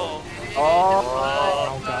 Oh.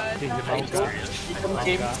 Manga. This is manga.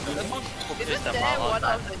 Manga. isn't there one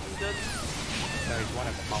of the hidden? There is one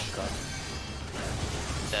of the manga.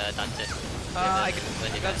 The dungeon. I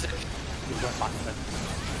got it. this one faster.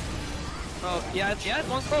 Oh, yeah, it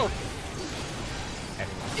wants both.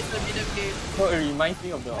 Anyway. It's a rhythm game. So it reminds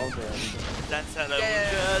me of all the. Dance Yeah.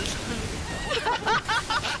 Evolution.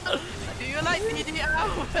 Do you like DDR?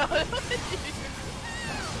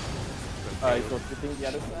 It's rotating the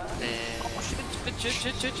other side. Oh, shit.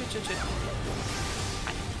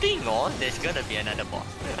 I think there's gonna be another boss.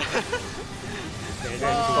 Okay, So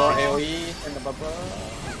then AoE and the bubble.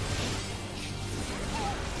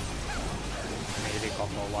 maybe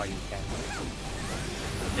combo while you can.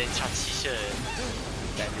 Then transition.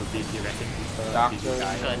 Then you'll be directing people. Darker. This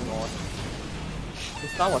guy. The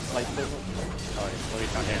star was lighter. Sorry, so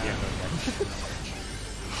it's not heavier version.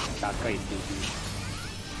 Darker is DB.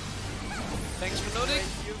 Thanks for noting.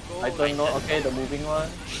 You go. I don't know. Okay, the moving one.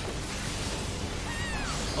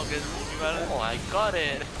 Okay, moving on. Oh, I got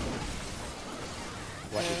it.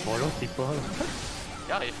 What, it follows people?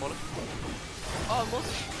 Yeah, it follows.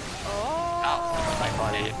 Almost. Oh, I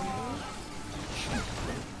got it.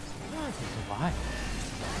 Why?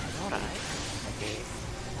 Alright. Okay.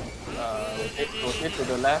 Rotate to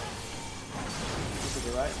the left. To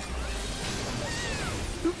the right.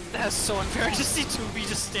 That's so unfair to see 2B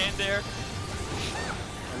just stand there.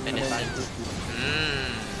 And then it's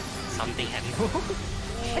something happened.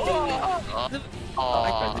 Oh, Oh,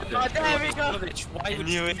 there we go. why would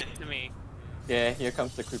you do it to me? Yeah, here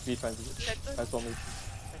comes the creepy transformation. That's a nice game.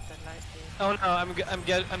 Oh no,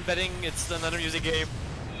 I'm betting it's another music game.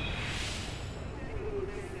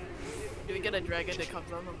 Do we get a dragon that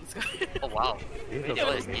comes out from the sky? Oh wow. This Wait, looks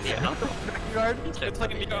what is familiar. Nier? It's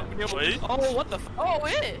like Wait. Oh, what the f- Oh,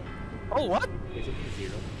 wait. Oh, what? Is it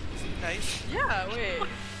 0? Nice. Yeah, wait.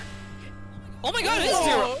 Oh my god, it is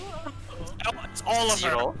zero! Oh. Oh, it's all of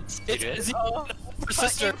Zero? her. Serious? It's zero Oh. for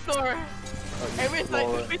sister. Floor. Every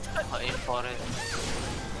time we touch. Oh, important.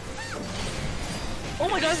 Oh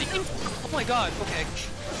my god, oh my god, okay.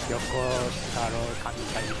 Yoko, Taro, can't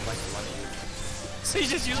decide which one you want to use. So you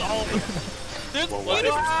just use all of them. There's Whoa, what what?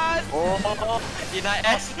 is Oh, deny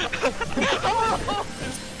S.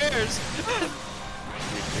 There's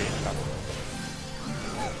Recreate stuff.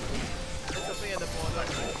 There's something at the border.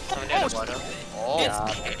 Something at the bottom. Oh,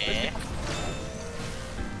 It's- okay.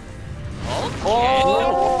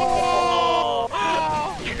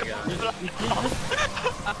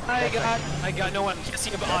 I got no one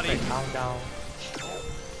kissing a body. Countdown.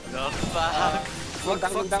 The fuck? Look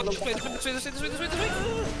down, look down, look This way, this way, this way, this way, this way, this way.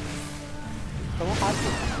 Oh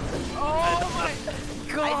my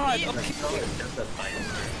God, need- okay. Just a time.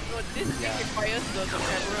 No, this thing requires the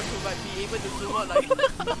camera to like be able to zoom out like.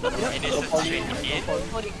 And it's a 28.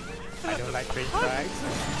 I don't like train tracks.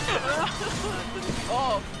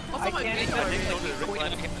 Oh, also my can't video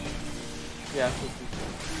already. Yeah.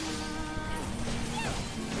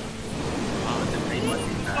 Oh, the main one is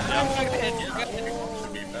that. Oh, To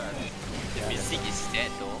be bad. The music is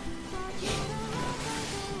dead though.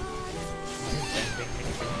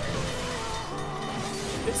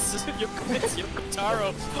 This is Yoko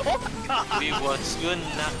Taro. Oh my god. We will soon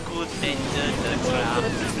naku danger the crowd.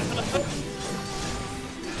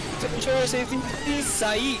 Sure, safety, please,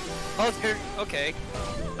 Sai. Oh, there. Okay.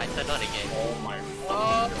 I turned on again. Oh my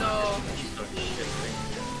Oh no. piece of shit thing.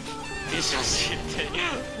 This is shit.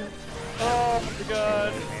 Oh my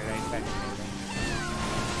god.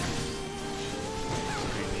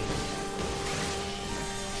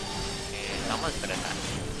 Okay, someone's gonna die.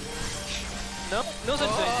 No, no such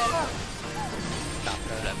thing.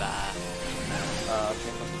 Blah blah.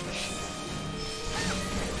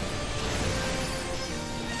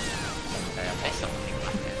 There's something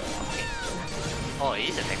like that. Okay. Oh, it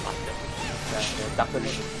is a tech master.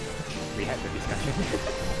 We had the discussion.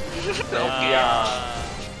 Okay.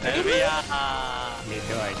 There we are.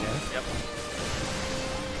 Later, I guess. Yep.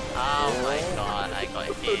 Oh my god, I got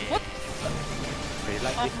hit. What? They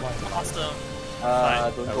like this one. Awesome.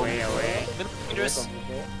 Don't go Away. Dangerous.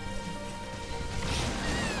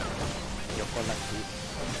 Yoko like this.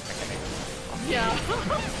 Yeah.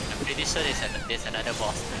 I'm pretty sure there's another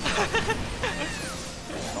boss.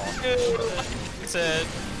 It's a.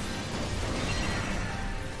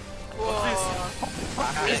 Whoa.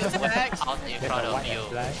 It's back. Out in There's front a of white you. and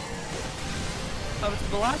black. Oh, it's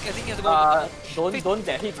black. I think you have to go. Don't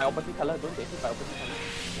get hit by opposite color. Don't get hit by opposite color.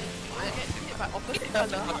 I get hit by opposite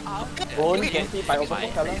color. Don't get hit by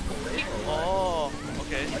opposite color. Oh,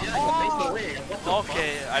 okay.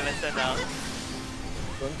 Okay, I understand now.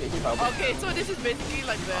 Don't get hit by opposite. Okay, so this is basically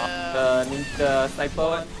like the. The ninja sniper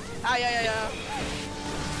one. Yeah.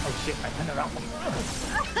 Oh shit, I turned around.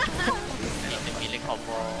 Need the melee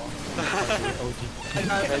combo. OG.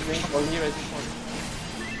 Rising, only rising.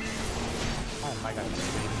 Oh my god.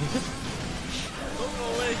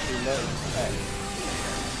 Healer impact.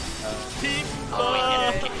 Team Oh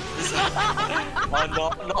wait, Burn. yeah. Oh no,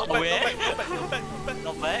 not away.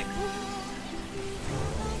 Not back.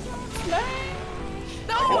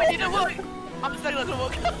 No, it didn't work. I'm still not gonna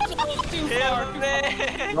work. Too far.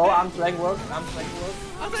 No arms length work. Arms length work.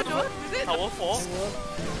 I'm not sure. Is it? Power 4.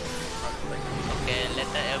 Okay, let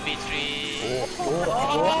the LB3.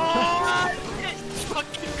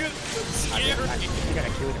 Fucking good. I think you're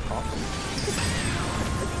gonna kill the cost.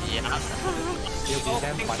 Yeah. You'll be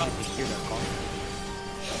damn funny if you kill the cost.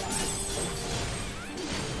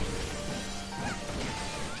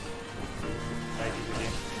 Try this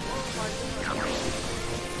again.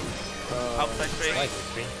 Outside Try trade. to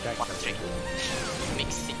train back One the trick. Mix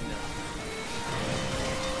signal.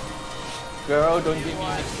 Girl, don't give me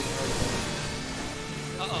mixed signal.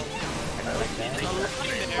 Uh-oh. I don't like that.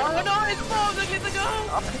 Oh no, it's Bob, the little girl.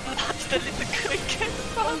 The little cricket.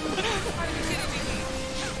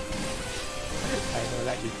 I know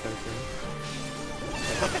that is so true.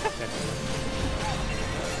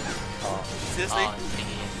 Oh, Seriously? Oh,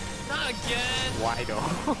 thingy. Not again. why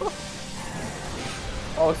though?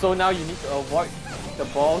 Oh, so now you need to avoid the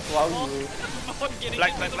balls while you. I'm getting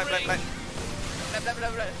Black, into black, the black, black, ring. black. Blah, blah,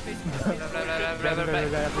 blah, blah. Please.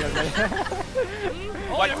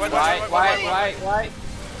 White, white, White.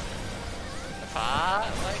 Ah,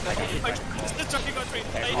 It's the trucking on train.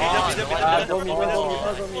 Go middle.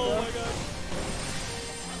 Oh my god.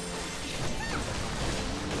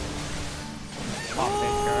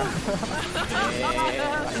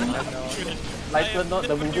 Like not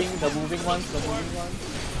the moving ones.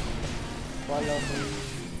 Follow me.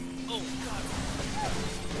 Oh god.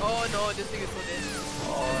 Oh no, this thing is so dead.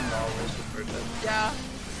 Oh no, we're super dead. Yeah.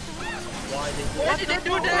 Why did you Why did they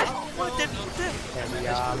do that? What did that? And we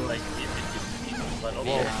are like keep it but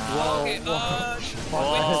okay. Okay,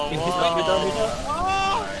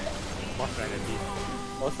 boss relative.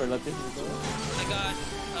 Most relative. I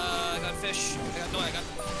got fish. I got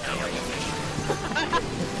fish.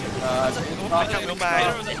 No mind.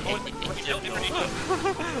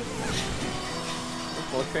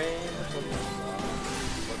 Portray.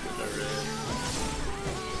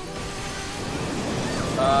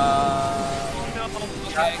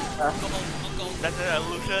 Okay. Go. That's an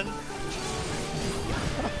illusion.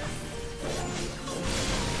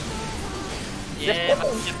 yeah,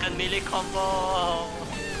 second melee combo.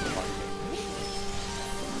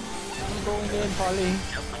 I'm going in, Polly.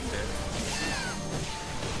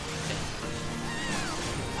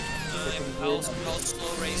 I'll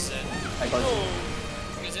slow race it. I got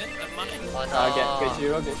you. Is it? Mine? Oh no. Get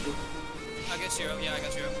zero. I get zero. Yeah, I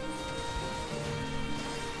got zero.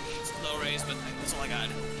 Slow race, but that's all I got.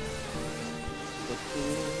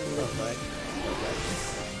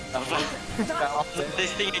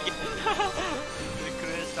 This thing again.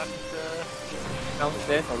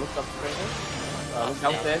 Downstairs or look upstairs. Look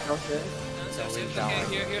downstairs. Okay,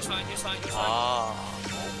 here's fine. Oh,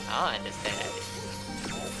 I understand.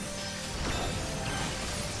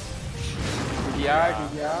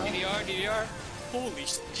 DDR. Holy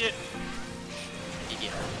shit.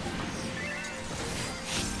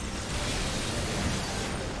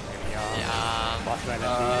 Yeah. Boss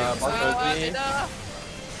relative. Boss relative. Enough.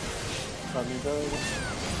 From middle.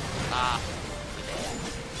 Ah.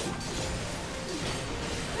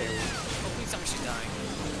 Oh, please tell me she's dying.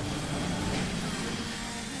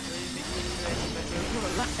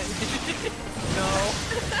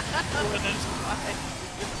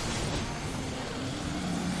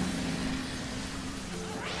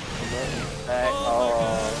 Back.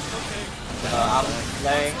 Oh. Okay. Arm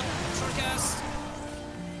length. Short cast.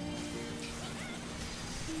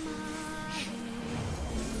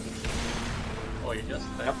 Oh, you just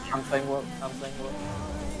Yep. Arm length work.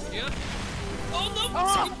 Yeah. Oh no!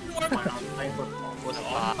 my arm length was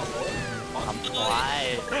on.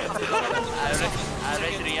 Why? I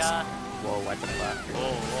read Ria. Whoa, what the fuck?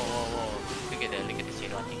 Whoa. Look at the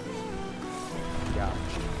zero thing. Yeah.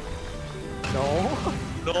 No.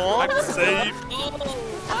 No, I'm safe.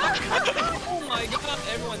 Oh my god,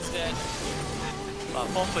 everyone's dead.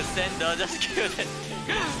 4% though, just kill that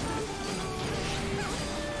thing.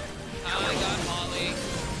 I got Molly.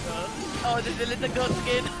 Oh, there's a little goat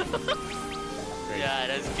skin. Yeah,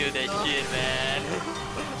 let's kill that shit, man.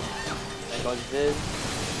 I got this.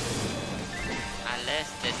 Unless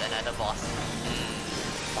there's another boss.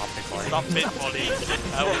 Stop it, Polly. Stop it, Polly.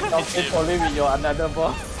 I will Stop hit it him. only with your another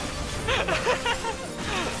boss.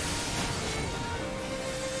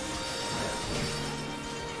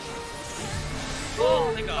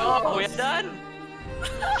 Oh my god. Oh, we're done.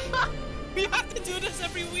 We have to do this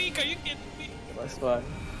every week. Are you kidding me? Last one.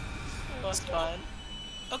 It was fun.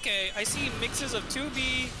 Okay, I see mixes of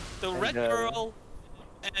 2B, the Red And, Girl,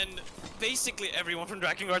 and basically everyone from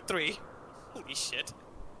Dragon Guard 3. Holy shit.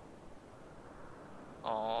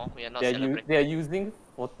 Oh, we are not They're celebrating. using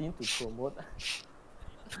 14 to promote.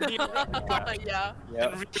 Yeah.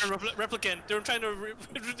 Yep. And Replicant. They're trying to.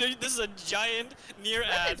 This is a giant Nier When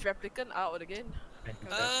ad. is Replicant out again?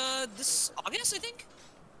 This August, I think.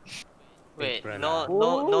 Wait, April, no, ah.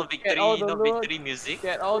 no, no Ooh, victory, get all the no loot. victory music,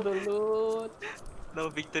 Get all the loot. no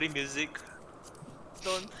victory music.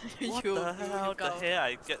 Don't. What you, the hell? you The go. hair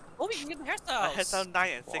I get. Oh, we can get the I hairstyles. had some 9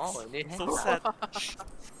 and 6. Wow, they So have- sad.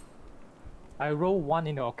 I roll 1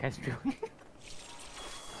 in the orchestra.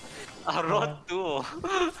 I wrote 2,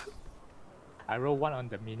 I roll 1 on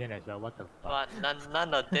the minion as well. What the fuck? but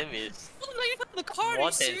none of them is Oh, no, you got the card. Are more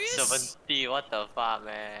you than serious? 70. What the fuck,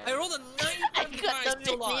 man? I rolled a 9 I on the got card. the I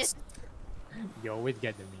still minion. lost. You always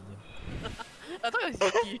get the minion. I thought it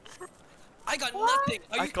was Yuki. I got nothing.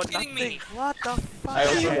 Are I you got kidding nothing. me? What the fuck? I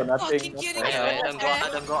also got Fucking nothing. kidding Wait, me? wait,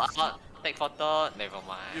 don't go out. Take photo. Never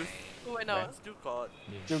mind. You Who went out? still got,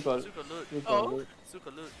 Still got, still got loot. still got Oh. loot. Still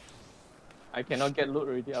got loot. I cannot get loot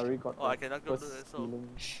already. I already got. Oh, I the cannot get first loot also. ceiling.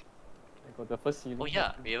 I got the first ceiling. Oh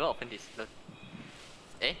yeah, we ever open this. Look.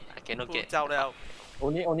 Eh, I cannot Pull get. 招了。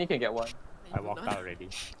 Only can get one. I walked out already.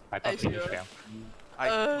 I Are thought you finish sure? them. I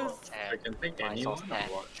I can take Mine anyone so or sad.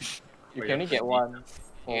 what? You Or can only get one. You,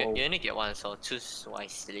 For you only get one, so choose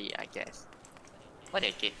wisely, I guess. What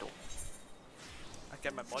did I get though? I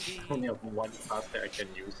get my body. Only have one class that I can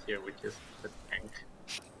use here, which is the tank.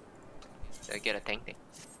 So I get a tank thing.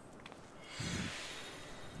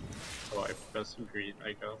 So I press green,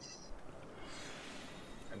 I guess.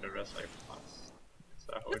 And the rest I pass. Is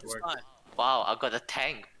that how it That's works? fine. Wow, I got a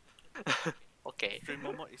tank. Okay. Stream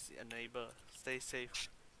Momo is a neighbor. Stay safe,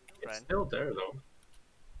 It's friend. still there though.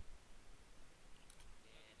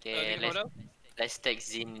 Okay, Need a photo? let's take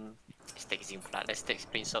Zin. Let's take Zin pula. Let's take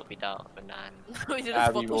screenshot without banana. We did ah,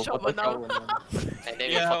 a we will Photoshop one now. Photoshop one. And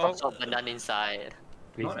then Yeah. we Photoshop banana inside.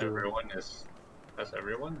 Please Not do. everyone is. Has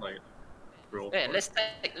everyone like roll? Wait, for it?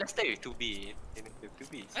 let's take with 2B.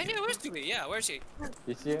 2B. I know, where's Tubi? Yeah, where's she?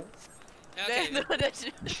 This year, Yeah, There, okay, no, that's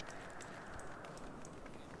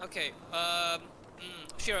okay,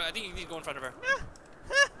 Shira, I think you need to go in front of her.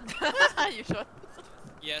 you sure?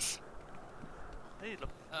 Yes. Hey, look.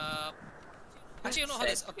 Actually, I don't know how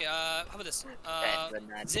this. Okay, how about this? Bad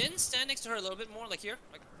banana. Zin, stand next to her a little bit more, like here,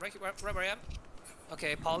 like right where I am.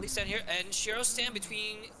 Okay, Polly, stand here, and Shiro, stand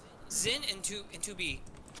between Zin and 2B.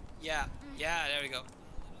 Yeah, yeah, there we go.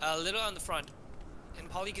 A little on the front, and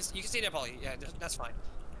Polly, you can stay there, Polly. Yeah, that's fine.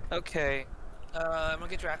 Okay, I'm gonna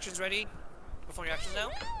get your actions ready. Perform your actions now.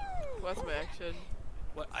 What's my action?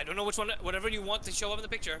 What? I don't know which one. Whatever you want to show up in the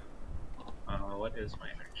picture. What is my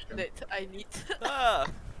action? That I need. Ah!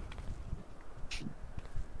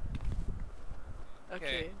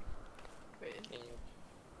 Okay. Wait. Okay.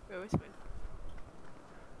 Wait, where's my?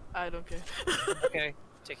 I don't care. Okay,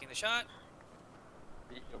 taking the shot.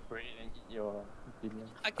 eat your brain and eat your opinion.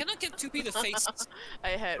 I cannot get 2B the face. I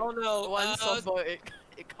had Oh no, one softball.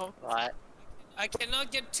 It counts. What? I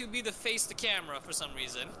cannot get 2B the face the camera for some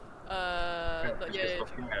reason. I'm Not just yet.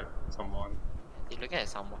 looking at someone. You look at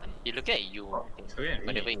someone. You look at you. Oh, I think. it's looking at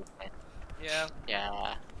Whatever me. you can. Yeah.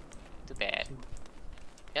 Yeah. Too bad.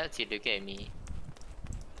 Yeah, you look at me.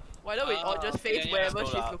 Why don't we all just face yeah, wherever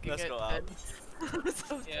let's go she's out, looking let's at? go out. then?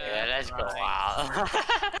 So- Yeah, let's go right.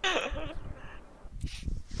 out.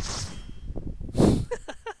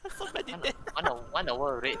 So many One, dead. one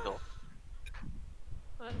hour rate though.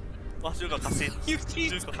 Oh, still got cutscene. You Still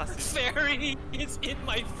keep got cutscene. fairy is in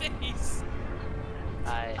my face.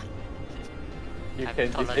 You I'm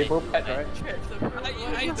can tolerant. disable pet, right? I tried to, but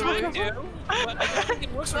I don't think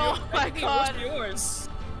it works for Oh yours. my I think it works God. for yours.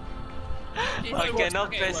 She's I like, cannot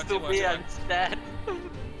okay, press it to works, be it works. instead.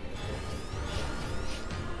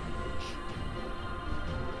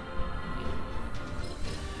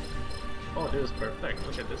 Oh, this is perfect.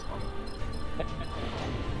 Look at this one.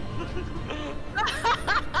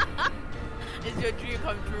 Is your dream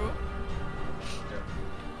come true?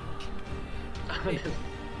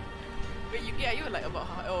 Wait, yeah, you were like about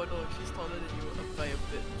how? Oh no, she's taller than you by a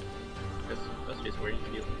bit. That's just where you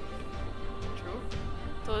feel. True.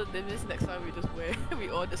 So then this next time we just wear, we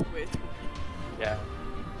all just wear 2B. Yeah.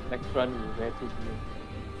 Next run we wear 2B.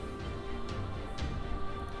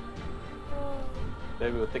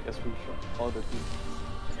 Then we'll take a screenshot. All the teams.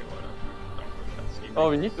 Okay, what else? Let's see. Oh,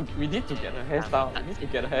 we need to get a hairstyle. We need to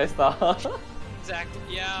get a hairstyle. Exactly.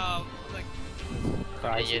 Yeah. Like.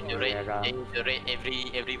 Christ, You rate, Moira. you rate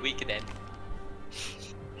every week then.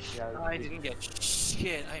 Yeah, I didn't get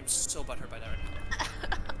shit. I am so butthurt by that right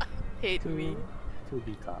now. Hate me.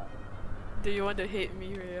 2B card. Do you want to hate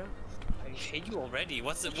me, Rhea? I hate you already.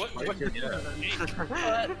 What's it? What? Why what did you get it?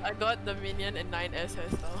 But I got the minion and 9S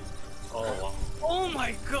hairstyle. Oh wow. Oh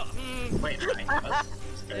my god! Wait, 9 us?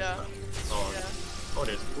 Yeah. Oh, Yeah. oh,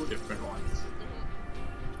 there's 2 different ones.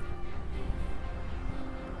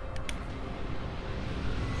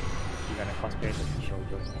 You're gonna cosplay the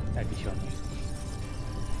Shoujo edition.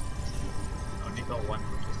 I only got one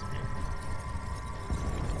participant.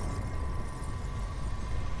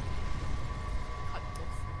 Cut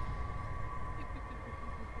this.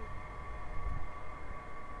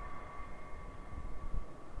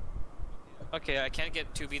 Okay, I can't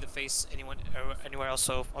get 2B the face anywhere else,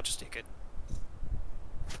 so I'll just take it.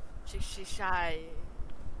 She's shy.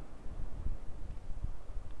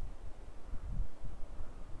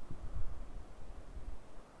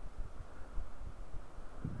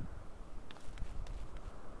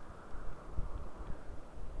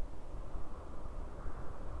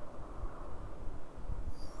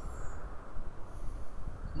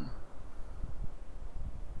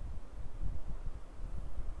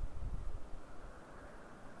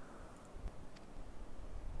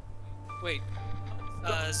 Wait,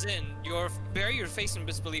 Zin, your bury your face in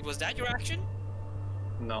disbelief. Was that your action?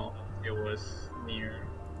 No, it was Nier.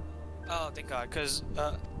 Oh, thank God, because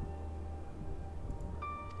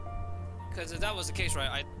if that was the case,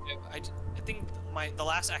 right? I think the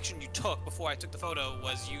last action you took before I took the photo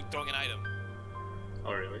was you throwing an item.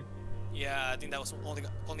 Oh really? Yeah, I think that was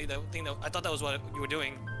only the thing that I thought that was what you were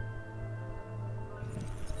doing.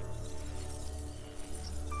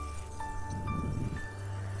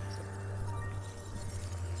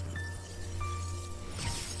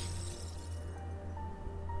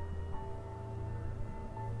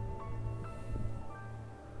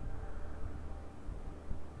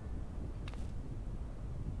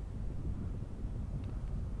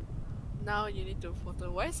 Now you need to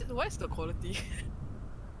photo. Where's the quality?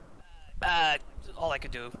 All I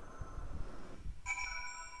could do.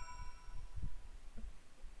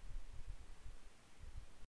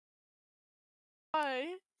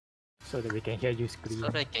 Why? So that we can hear you scream. So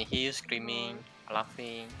they can hear you screaming,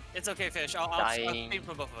 laughing. It's okay, Fish. I'll Dying. scream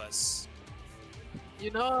for both of us.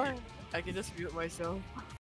 You know, I can just mute myself.